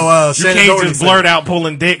can't you Shannon can't Doherty just said blurt it. out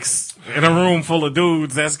pulling dicks in a room full of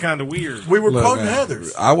dudes. That's kind of weird. We were Look, quoting man,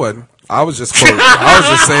 Heather's. I wasn't. I was just quoting. I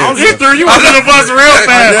was just saying. He threw you under the bus real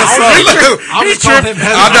fast. I'll just call him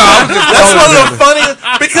Heather. I know. I was just That's one of the quoting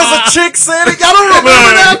funniest because a chick said it. Y'all don't remember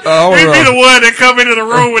that? Oh, He'd be right. the one that come into the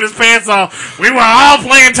room with his pants off. We were all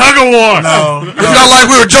playing tug of war. No. It's not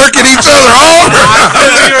like we were jerking each other off.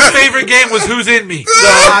 Your favorite game was Who's in Me.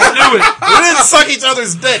 I knew it. We didn't suck each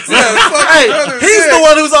other's dicks. Hey, He's the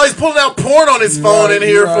one who's always pulling out porn on his phone in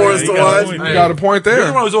here for us to watch. You got a point You're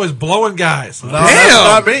there. the one who's always blowing guys. No, that's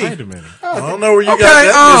not me. Wait a minute. I don't know where you Okay,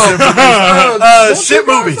 got that. Shit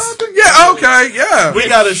movies. Yeah, okay, yeah. We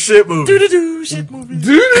got a shit movie. Shit movie.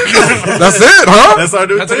 That's it, huh? That's our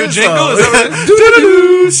new That's a new theme jingle? song. Is that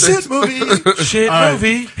Doo-doo-doo, shit movie. Shit All right.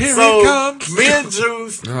 movie. Here So it comes. me and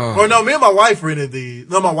Juice, or no, me and my wife rented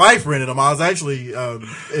my wife rented them. I was actually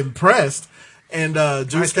impressed, and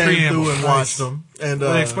Juice Nice came preamble. through and Nice. watched them. And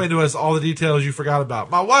they explain to us all the details you forgot about.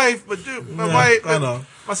 My wife, but dude, my wife. I know.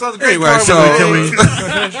 My son's a great Anyway, car. so Can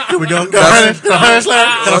we go? Can I finish,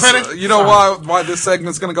 Larry? Can I finish? You know why this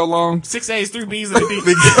segment's gonna go long? 6 A's, 3 B's, and a D.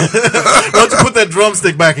 Don't you put that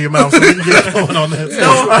drumstick back in your mouth so we can get going on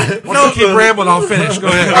that. No, keep rambling. I'll finish. Go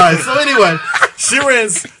ahead. All right. So anyway, she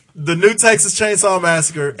rents the new Texas Chainsaw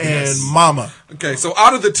Massacre and Mama. Okay, so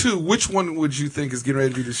out of the two, which one would you think is getting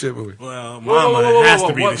ready to be the shit movie? Well, Mama has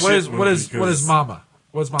to be the shit What is Mama?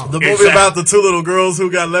 What's Mama? The movie about the two little girls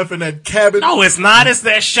who got left in that cabin. No, it's not. It's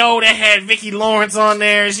that show that had Vicki Lawrence on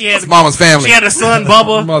there. She had Mama's Family. She had a son,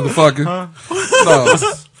 Bubba. Motherfucker. No.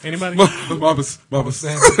 Anybody? Mama's in the Papas. Mama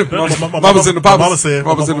said. Mama's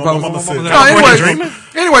in the Papas. Mama said.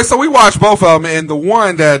 No, anyway, so we watched both of them, and the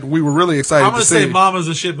one that we were really excited I'm to gonna see. say Mama's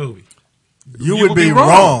a shit movie. You would be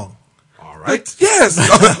wrong. All right. Yes.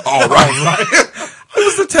 All right. It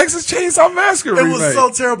was the Texas Chainsaw Massacre It remake. was so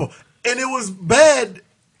terrible. And it was bad.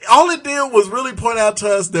 All it did was really point out to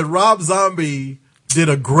us that Rob Zombie did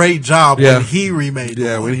a great job when he remade it.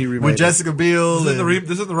 Yeah, when he remade With it. Jessica Biel.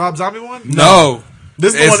 This is the Rob Zombie one? No.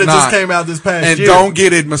 This is the it's one that not. just came out this past And year. don't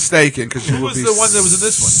get it mistaken, because you Who will was be the one that was in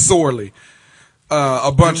this one? sorely.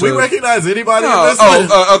 A bunch Do we of... recognize anybody in No, this one?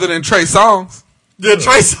 other than Trey Songz. Yeah,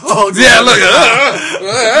 Trey Songz. Yeah, look.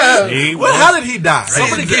 How did he die?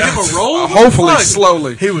 Somebody gave him a role? Hopefully,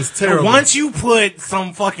 slowly. He was terrible. Once you put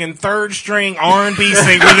some fucking third string R&B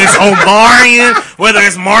singer, whether it's Omarion, whether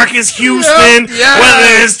it's Marcus Houston,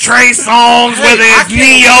 whether it's Trey Songz, whether it's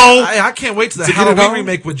Neo. I can't wait to the To get it Halloween on?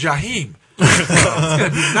 remake with Jaheim. It's gonna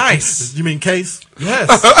be nice. You mean Case? Yes.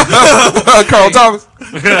 Carl Thomas.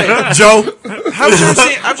 Joe? Haven't you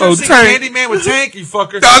seen Tank. Candyman with Tank, you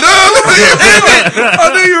fuckers? I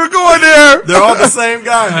knew you were going there. They're all the same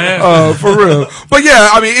guy. For real. But yeah,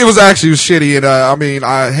 I mean, it was actually shitty, and I mean,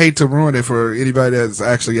 I hate to ruin it for anybody that's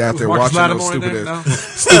actually out there Marcus watching those Lattimore in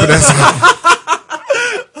stupid there? ass,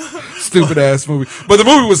 stupid ass movie. But the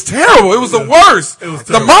movie was terrible. It was the worst.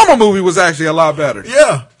 The Mama movie was actually a lot better.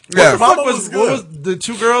 Yeah. Yeah. What Mama was was good. what was the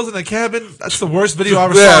two girls in the cabin? That's the worst video I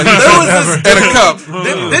ever Yeah. saw. There was this And a cup.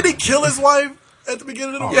 Did he kill his wife at the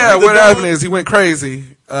beginning of the movie? Yeah, The what dog? happened is he went crazy,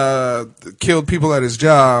 killed people at his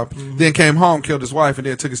job, then came home, killed his wife, and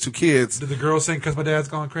then took his two kids. Did the girl sing "Cause My Dad's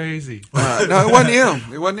Gone Crazy"? No, it wasn't him.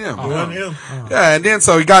 It wasn't him. It wasn't him. Yeah, and then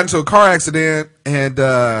so he got into a car accident and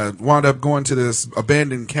wound up going to this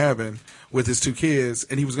abandoned cabin with his two kids,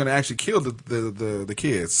 and he was going to actually kill the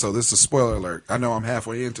kids. So this is a spoiler alert. I know I'm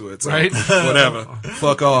halfway into it, so Right? whatever.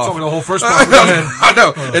 Fuck off. Told me the whole first part. Go ahead. I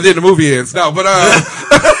know. And then the movie ends. No, but And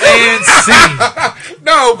scene.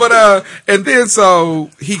 no, but and then so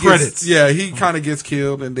he gets Credits. he kind of gets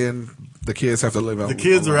killed, and then the kids have to live out. The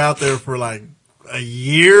kids are out there for like a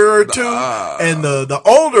year or two, and the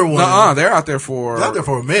older one, they're out there for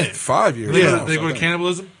a minute. 5 years. They go to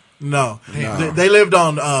cannibalism. No, they lived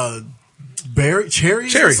on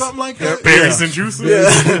cherries or something like that. Berries and juices.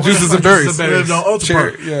 Yeah. Juices and berries. They lived on Ultra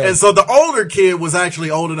Park. Cherry, yeah. And so the older kid was actually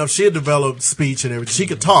old enough. She had developed speech and everything. She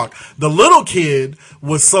could talk. The little kid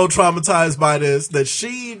was so traumatized by this that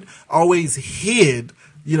she always hid,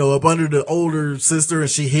 up under the older sister, and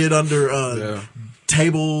she hid under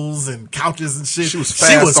tables and couches and shit. She was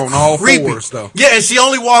fast on all fours, though. Yeah, and she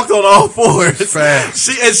only walked on all fours. Fast.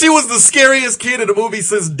 She was the scariest kid in the movie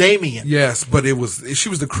since Damien. Yes, but she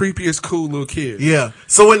was the creepiest, cool little kid. Yeah.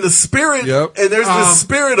 So in the spirit, and there's this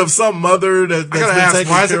spirit of some mother that's I gotta been ask, taken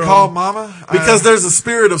why is it care called of. Mama? Because there's a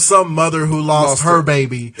spirit of some mother who lost her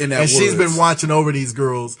baby, in that and she's woods. been watching over these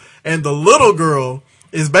girls. And the little girl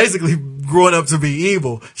is basically growing up to be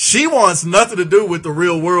evil. She wants nothing to do with the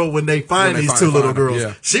real world when they find these two little girls.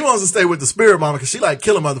 yeah. She wants to stay with the spirit mama because she like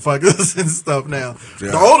killing motherfuckers and stuff now.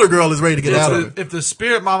 The older girl is ready to get out of it. If the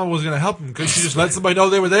spirit mama was going to help them, couldn't she just let somebody know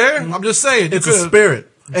they were there? I'm just saying. It's a spirit.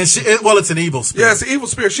 And it's an evil spirit. Yeah, it's an evil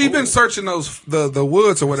spirit. She's been searching the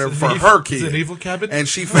woods or whatever for her kid. Is it an evil cabin? And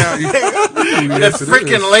she found That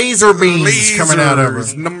freaking laser beams coming out of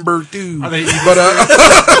her. Number 2. Are they evil?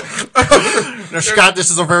 But Scott, this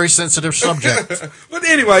is a very sensitive subject. but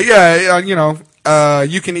anyway,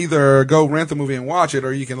 you can either go rent the movie and watch it,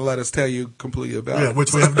 or you can let us tell you completely about it.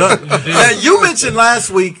 Which we have done. Now, you mentioned last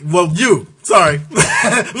week. Well, sorry.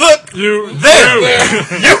 Look, you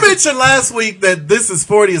mentioned last week that This Is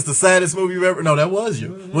 40 is the saddest movie you've ever. No, that was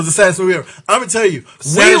you. Was the saddest movie ever. I'm gonna tell you,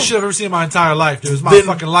 Saddest shit I've ever seen in my entire life. It was my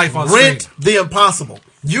fucking life on Rent screen. The Impossible.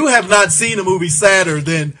 You have not seen a movie sadder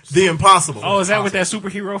than The Impossible. Oh, is that with that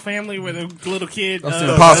superhero family where the little kid? That's The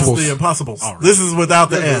That's Impossibles. The Impossibles. Right. This is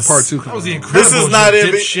without the S. Part 2. That was the This Incredibles. is not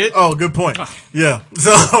in shit. Oh, good point. Yeah.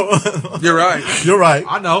 So You're right. you're right.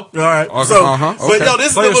 I know. All right. Okay, So, okay. but no,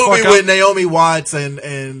 this Play is this the movie fuck with up. Naomi Watts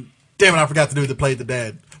and damn it, I forgot the dude that played the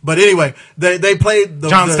dad. But anyway, they played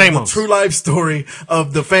the true life story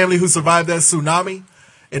of the family who survived that tsunami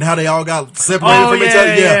and how they all got separated from each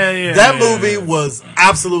other. Yeah. That movie was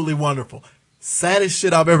absolutely wonderful. Saddest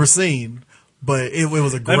shit I've ever seen, but it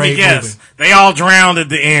was a great movie. Let me guess. They all drowned at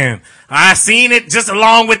the end. I seen it just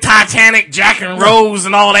along with Titanic, Jack and Rose,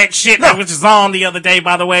 and all that shit, which is on the other day,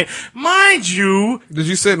 by the way. Mind you. Did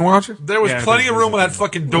you sit and watch it? There was plenty of room on that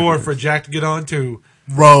fucking door for Jack to get on to.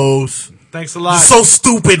 Rose. Thanks a lot. So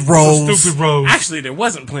stupid, Rose. So stupid, Rose. Actually, there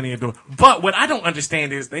wasn't plenty of door. But what I don't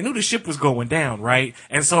understand is they knew the ship was going down, right?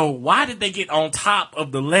 And so why did they get on top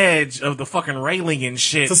of the ledge of the fucking railing and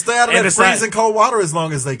shit? To stay out of that freezing cold water as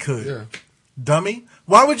long as they could. Yeah. Dummy.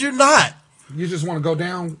 Why would you not? You just want to go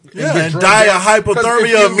down and die of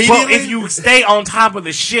hypothermia immediately? Well, if you stay on top of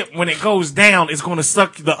the ship when it goes down, it's going to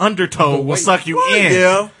suck, the undertow will suck you in.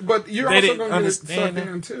 Yeah. But you're also going to get sucked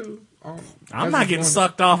in too. I'm not getting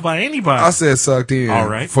sucked off by anybody. I said sucked in. All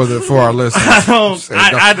right. For our listeners.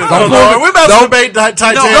 We're about to debate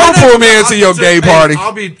Titanic. Don't pull me into your gay party.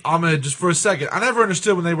 I'm gonna just for a second. I never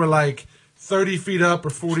understood when they were like 30 feet up or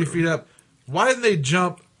 40 feet up. Why didn't they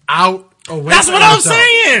jump out away? That's what I'm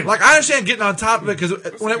saying. Like, I understand getting on top of it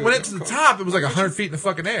because when it went to the top, it was like 100 feet in the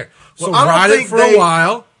fucking air. So ride it for a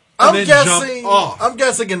while. I'm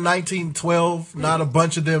guessing in 1912, not a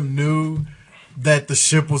bunch of them knew that the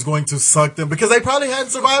ship was going to suck them because they probably hadn't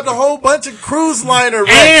survived a whole bunch of cruise liner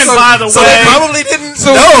wrecks. And by the way, so they probably didn't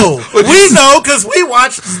know. We know because we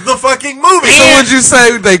watched the fucking movie. So would you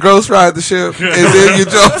say they ghost ride the ship and then you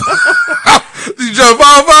jump? You jump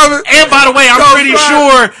off of it? And by the way, I'm pretty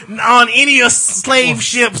sure on any of slave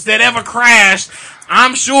ships that ever crashed,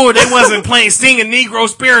 I'm sure they wasn't singing Negro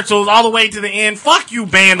spirituals all the way to the end. Fuck you,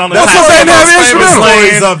 band on the That's top. They didn't have instruments.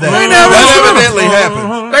 That evidently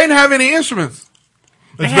happened. They didn't have any instruments.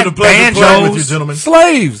 It's been a pleasure playing with you, gentlemen.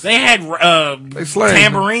 Slaves. They had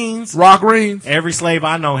tambourines. Rock rings. Every slave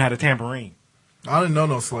I know had a tambourine. I didn't know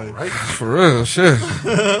no slave. Right? For real, shit.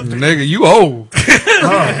 Nigga, you old.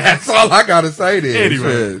 That's all I gotta say there.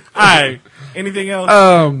 Anyway. All right. Anything else?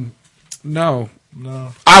 No.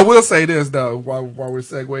 I will say this though, while we're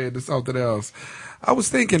segueing into something else. I was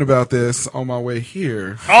thinking about this on my way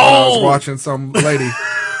here. When I was watching some lady.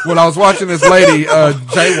 When I was watching this lady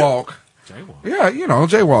jaywalk. Yeah,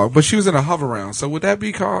 jaywalk. But she was in a hover round. So would that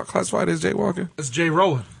be classified as jaywalking? It's Jay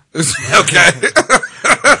Rolling. Okay.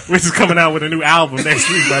 Which is coming out with a new album next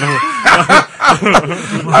week, by the way.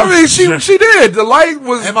 I mean, she did. The light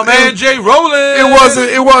was. And my man Jay Rolling. It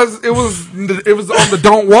was on the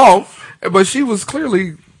don't walk, but she was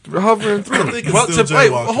clearly hovering through. I think it's still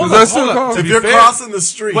jaywalking. Hold up. If you're crossing the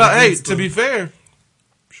street. Well, hey, to be fair,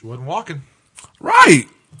 she wasn't walking. Right.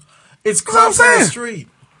 It's crossing the street.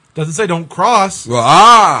 Doesn't say don't cross. Well,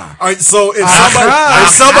 all right, so if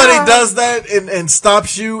somebody does that and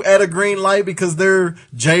stops you at a green light because they're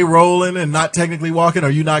J-rolling and not technically walking,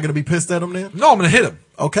 are you not going to be pissed at them then? No, I'm going to hit them.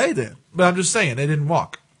 Okay, then. But I'm just saying, they didn't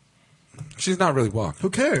walk. She's not really walking. Who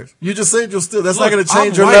cares? You just said you'll still. That's not going to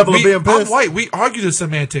change your level of being pissed. I'm white. We argue the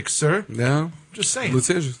semantics, sir. Yeah. Just saying.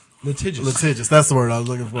 Litigious. That's the word I was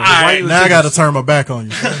looking for. Right, now I got to turn my back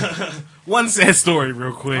on you. One sad story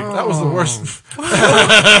real quick. That was the worst.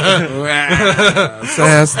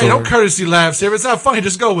 Sad story. Hey, don't courtesy laughs here. If it's not funny,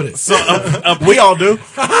 just go with it. So we all do.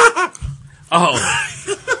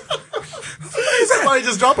 Somebody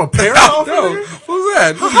just drop a parrot off? No. Who's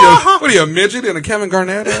that? What are you, a midget and a Kevin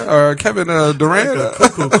Garnett or Kevin Durant? Like a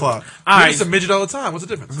cuckoo clock. You're just a midget all the time. What's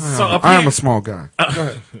the difference? So I am a small guy. Go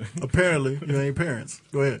ahead. Apparently, you ain't parents.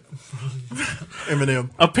 Go ahead.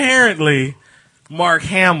 Eminem. Apparently, Mark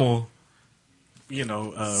Hamill, Luke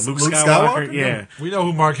Skywalker. Yeah. We know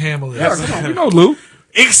who Mark Hamill is. Yeah, come on. We know Luke.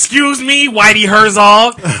 Excuse me, Whitey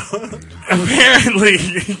Herzog. Apparently.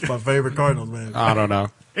 My favorite Cardinals, man. I don't know.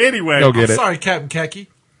 Anyway. Go get it. Sorry, Captain Khaki.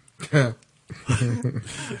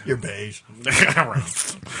 You're beige.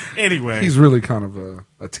 Anyway. He's really kind of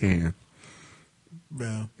a tan.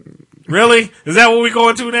 Yeah. Really? Is that what we're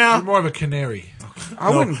going to now? You're more of a canary.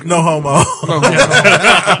 No homo. All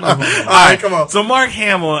right, come on. So Mark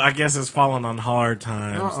Hamill, I guess, has fallen on hard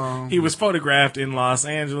times. He was photographed in Los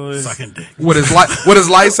Angeles. Sucking dick. With his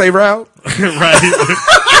lightsaber out? Right.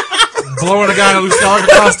 Blowing a guy in a Luke Skywalker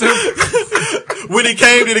costume. When he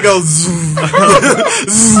came, did he go zoom?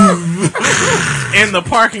 In the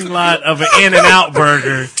parking lot of an In-N-Out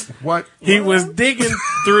Burger. What? He was digging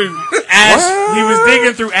through He was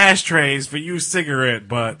digging through ashtrays for used cigarette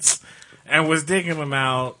butts, and was digging them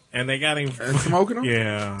out, and they got him and smoking them.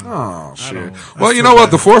 Yeah. Oh shit. Well, you know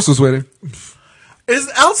what? The Force was with him.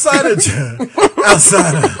 It's outside of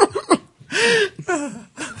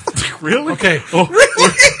Really? Okay.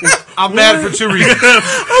 I'm mad for 2 reasons.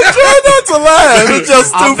 I'm trying not to laugh. It's just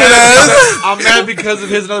stupid ass. I'm mad because of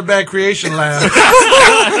his Another Bad Creation laugh.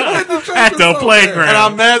 At the playground. And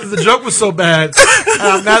I'm mad that the joke was so bad. And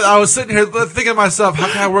I'm mad. I was sitting here thinking to myself, how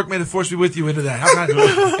can I work May the Force be with you into that? How can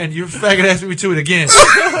I, and you faggot asked me to it again.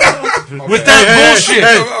 With that bullshit.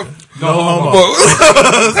 No homo.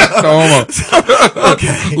 No homo.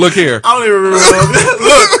 Okay. Look here. I don't even remember.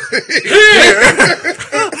 Look.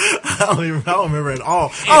 I don't remember at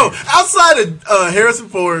all. Oh, outside of Harrison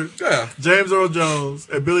Ford, James Earl Jones,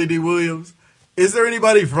 and Billy D. Williams, is there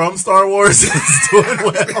anybody from Star Wars that's doing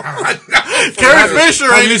well? Carrie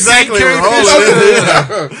Fisher ain't exactly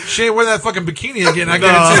rolling. She ain't wearing that fucking bikini again, I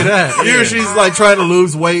guarantee you that. Here she's like trying to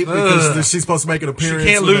lose weight because she's supposed to make an appearance. She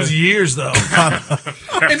can't lose years, though.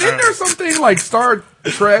 And then there's something like Star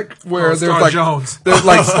Trek where there's Star like Jones. There's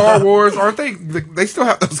like Star Wars, aren't they? They still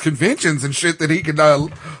have those conventions and shit that he can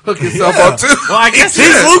hook himself up to. Well, I guess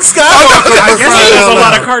He's Luke Skywalker. I guess there's a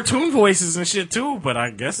lot of cartoon voices and shit too, but I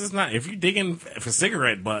guess it's not. If you're digging for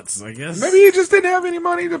cigarette butts, I guess Maybe he just didn't have any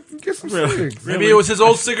money to get some cigarettes. Maybe it was his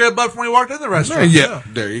old cigarette butt from when he walked in the restaurant. Yeah,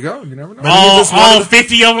 there you go. You never know. all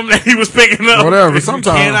 50 of them that he was picking up. Whatever. You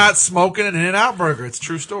Sometimes cannot smoke in an In-N-Out burger. It's a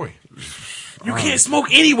true story. You can't smoke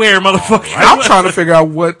anywhere, motherfucker. I'm trying to figure out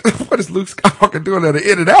what is Luke Skywalker doing at an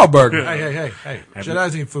In-N-Out burger. Hey.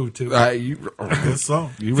 Jedi's eat food too. Guess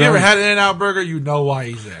so. If you ever had an In-N-Out burger, you know why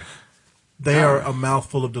he's there. They are a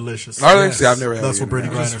mouthful of delicious. Are they? See, I've never had That's what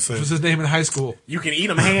Brittany Griner This said. was his name in high school. You can eat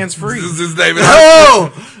them hands free. This is his name.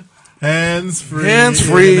 Oh! Hands-free.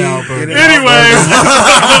 Hands-free. In-N-Out burger. Anyways,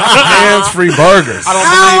 Hands-free burgers.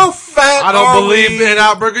 How fat I don't are believe we? the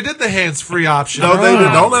In-N-Out burger did the hands-free option. No, they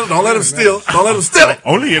didn't. Don't let him steal. Don't let him steal it.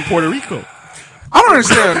 only in Puerto Rico. I don't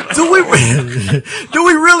understand. Do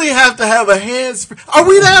we really have to have a hands-free? Are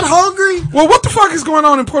we that hungry? Well, what the fuck is going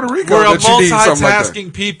on in Puerto Rico? We're a that you need something like that?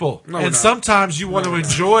 multitasking people. we're And not. sometimes you want to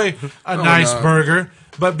enjoy a nice burger,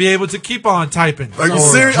 but be able to keep on typing. Are you Or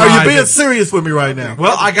serious? Are you being driving. serious with me right now?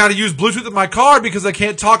 Well, I got to use Bluetooth in my car because I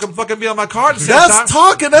can't talk and fucking be on my car at the same That's time.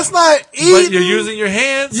 talking. That's not eating. But you're using your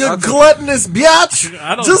hands. You gluttonous biatch.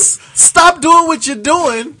 I don't- Just stop doing what you're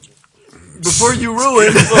doing before you ruin.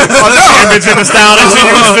 Image in the style that you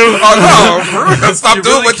used to. Oh no! Stop You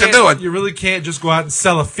doing really what you're can't- doing. You really can't just go out and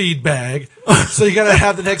sell a feed bag. So you got to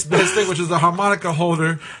have the next best thing, which is a harmonica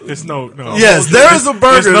holder. There's no. Yes, there is a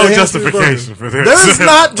burger. There's no that has to be justification burger. for this. There is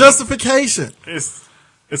not justification.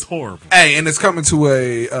 It's horrible. Hey, and it's coming to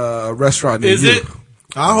a restaurant near Is you. it?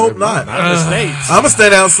 I hope not. Not in the States. I'm gonna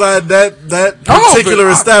stand outside that I hope particular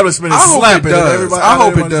it- establishment and I hope slap it it. at does. everybody. I hope it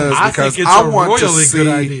everyone- does I because think it's I a want to royally see. good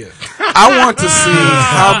idea. I want to see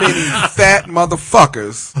how many fat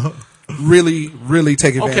motherfuckers really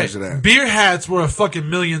take advantage of that. Beer hats were a fucking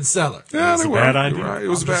million seller. Yeah, It's they a were. bad You're idea. right. It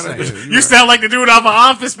was a bad idea. You sound like the dude off of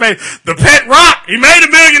Office Space. The Pet Rock. He made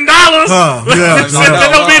 $1 million. yeah, That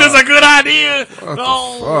don't mean it's a good idea.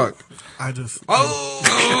 No. Fuck. I just.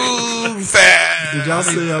 Oh, fat. Did y'all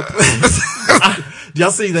see? Did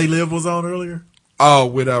y'all see They Live was on earlier? Oh,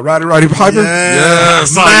 with Roddy Piper?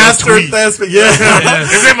 Yes. saw your Master tweet. Thespian. Yeah.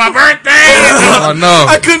 Is it my birthday? I know.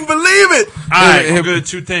 I couldn't believe it. I'm good at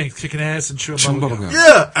two things: kicking ass and chewing bubble gum.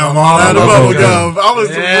 Yeah, I'm all out of bubble bubble gum. I was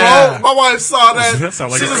Yeah. my wife saw that. That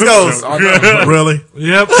sound like She a just cook goes, joke. really?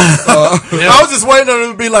 Yep. I was just waiting on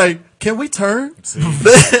her to be like, "Can we turn?"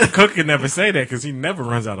 Cook can never say that because he never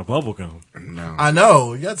runs out of bubble gum. I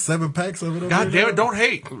know. You got 7 packs of it. God damn it! Don't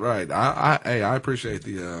hate. Right. I appreciate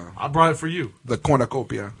I brought it for you. the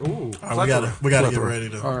cornucopia. Ooh, We gotta get ready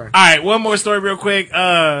to. All right. All right, one more story real quick.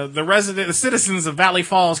 The citizens of Valley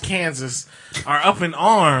Falls, Kansas are up in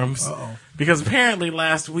arms because apparently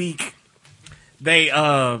last week they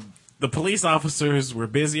the police officers were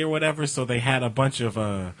busy or whatever, so they had a bunch of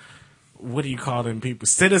what do you call them people?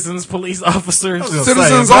 Citizens police officers.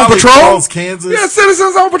 Citizens Valley on patrol? Falls, Kansas. Yeah,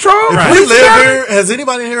 citizens on patrol. If we live here. Has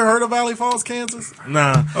anybody here heard of Valley Falls, Kansas?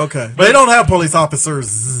 Nah. Okay, they don't have police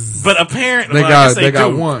officers. But apparently They well, I guess got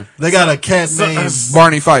do. one. They got a cat named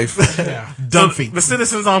Barney Fife. Dunphy. The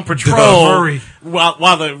citizens on patrol, Murray.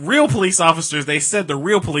 while the real police officers, they said the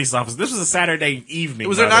real police officers, this was a Saturday evening. It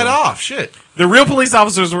was their by the night way. off. Shit. The real police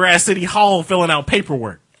officers were at City Hall filling out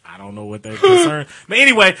paperwork. I don't know what they're concerned. But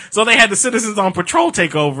anyway, so they had the citizens on patrol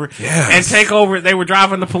take over. Yes. And take over. They were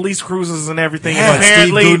driving the police cruisers and everything. Yeah, And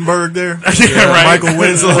apparently, Steve Gutenberg there. yeah, right. Michael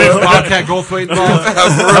Winslow. Bobcat Goldthwait involved.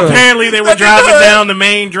 Apparently they were driving down the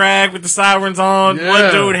main drag with the sirens on. Yeah.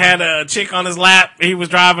 One dude had a chick on his lap. He was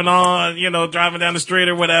driving on, driving down the street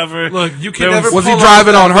or whatever. Look, you can There never. Was he pull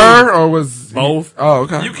driving off on that her or was Both. Oh,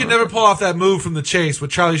 okay. You can never pull off that move from The Chase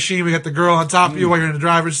with Charlie Sheen. We got the girl on top of you while you're in the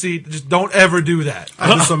driver's seat. Just don't ever do that.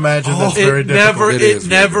 I just imagine that's very difficult. It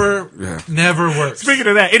never works. Speaking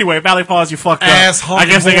of that, anyway, Valley Falls, you fucked Ass, up. I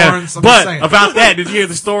guess they horns, got. But about that, did you hear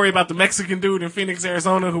the story about the Mexican dude in Phoenix,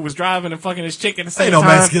 Arizona, who was driving and fucking his chick at the same Ain't time? no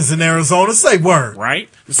Mexicans in Arizona. Say word. Right.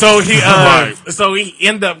 So he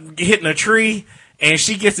ended up hitting a tree, and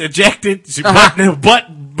she gets ejected. She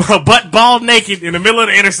butt bald naked in the middle of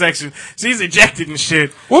the intersection. She's ejected and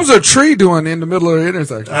shit. What was a tree doing in the middle of the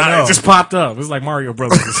intersection? It just popped up. It was like Mario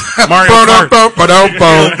Brothers. Mario Kart.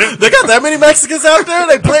 They got that many Mexicans out there?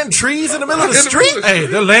 They planting trees in the middle of the street? Hey,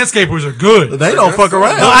 their landscapers are good. They don't fuck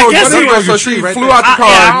around. No, I guess so she flew out the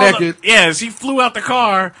car naked. Yeah, she flew out the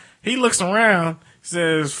car. He looks around,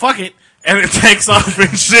 says, fuck it. And it takes off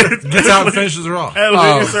and shit. Gets out and finishes her off.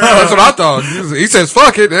 That's what I thought. He says,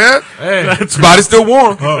 fuck it, man. Hey. His body's still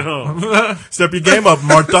warm. Step your game up,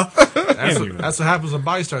 Martha. That's what happens when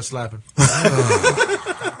bodies start slapping.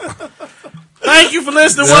 Thank you for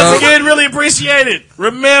listening once again. Really appreciate it.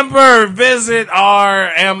 Remember, visit our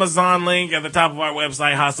Amazon link at the top of our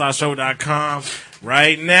website, hotsauceshow.com.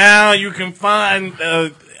 Right now, you can find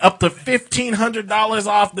up to $1,500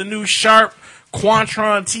 off the new Sharp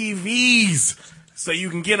Quantron TVs. So you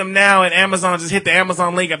can get them now at Amazon. Just hit the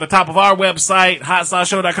Amazon link at the top of our website,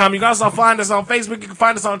 hotsauceshow.com. You can also find us on Facebook. You can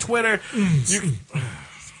find us on Twitter.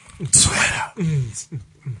 Twitter.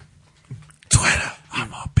 I'm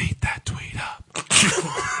going to beat that tweet up.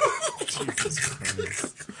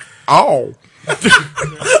 Oh. You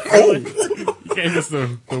gave us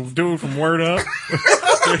the dude from Word Up.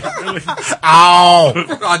 Oh.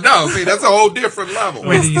 I know. See, that's a whole different level.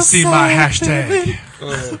 Wait till you see my hashtag.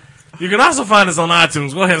 You can also find us on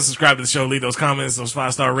iTunes. Go ahead and subscribe to the show. Leave those comments, those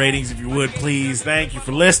 5-star ratings if you would, please. Thank you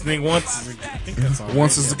for listening once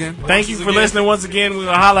again. Thank you for listening once again. We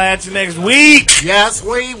will holler at you next week. Yes,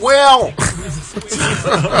 we will. So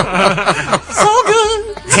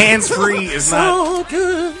good. Hands-free is so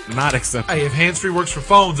good. not acceptable. Hey, if hands-free works for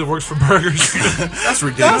phones, it works for burgers. That's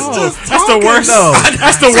ridiculous. That's the worst.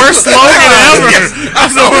 That's the worst slogan ever.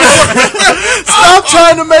 That's the worst. Stop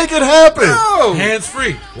trying to make it happen. No.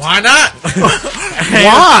 Hands-free. Why not?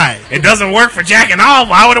 Why? It doesn't work for Jack and all.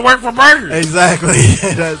 Why would it work for burgers? Exactly.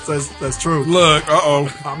 That's true. Look,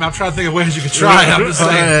 I'm not trying to think of ways you could try it. I'm just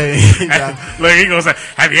saying. Look, he gonna say,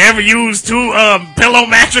 have you ever used two pillow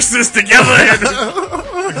mattresses together?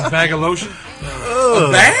 Like a bag of lotion.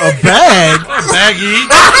 A bag? Baggy.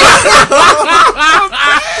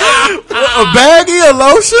 A baggie of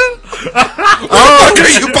lotion? what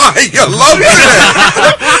are you buying your lotion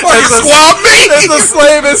at? Swap meat? It's a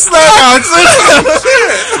slave and snack option.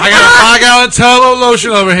 I got a 5-gallon tub of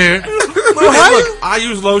lotion over here. Look, I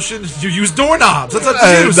use lotion. You use doorknobs. That's up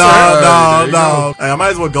to you, sir. No. Hey, I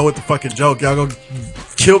might as well go with the fucking joke. Y'all gonna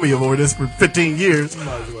kill me over this for 15 years. Might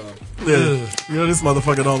as well. Yeah. You know, this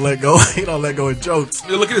motherfucker don't let go. He don't let go of jokes.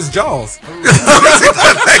 You look at his jaws.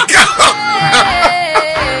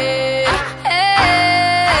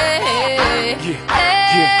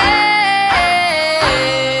 Yeah.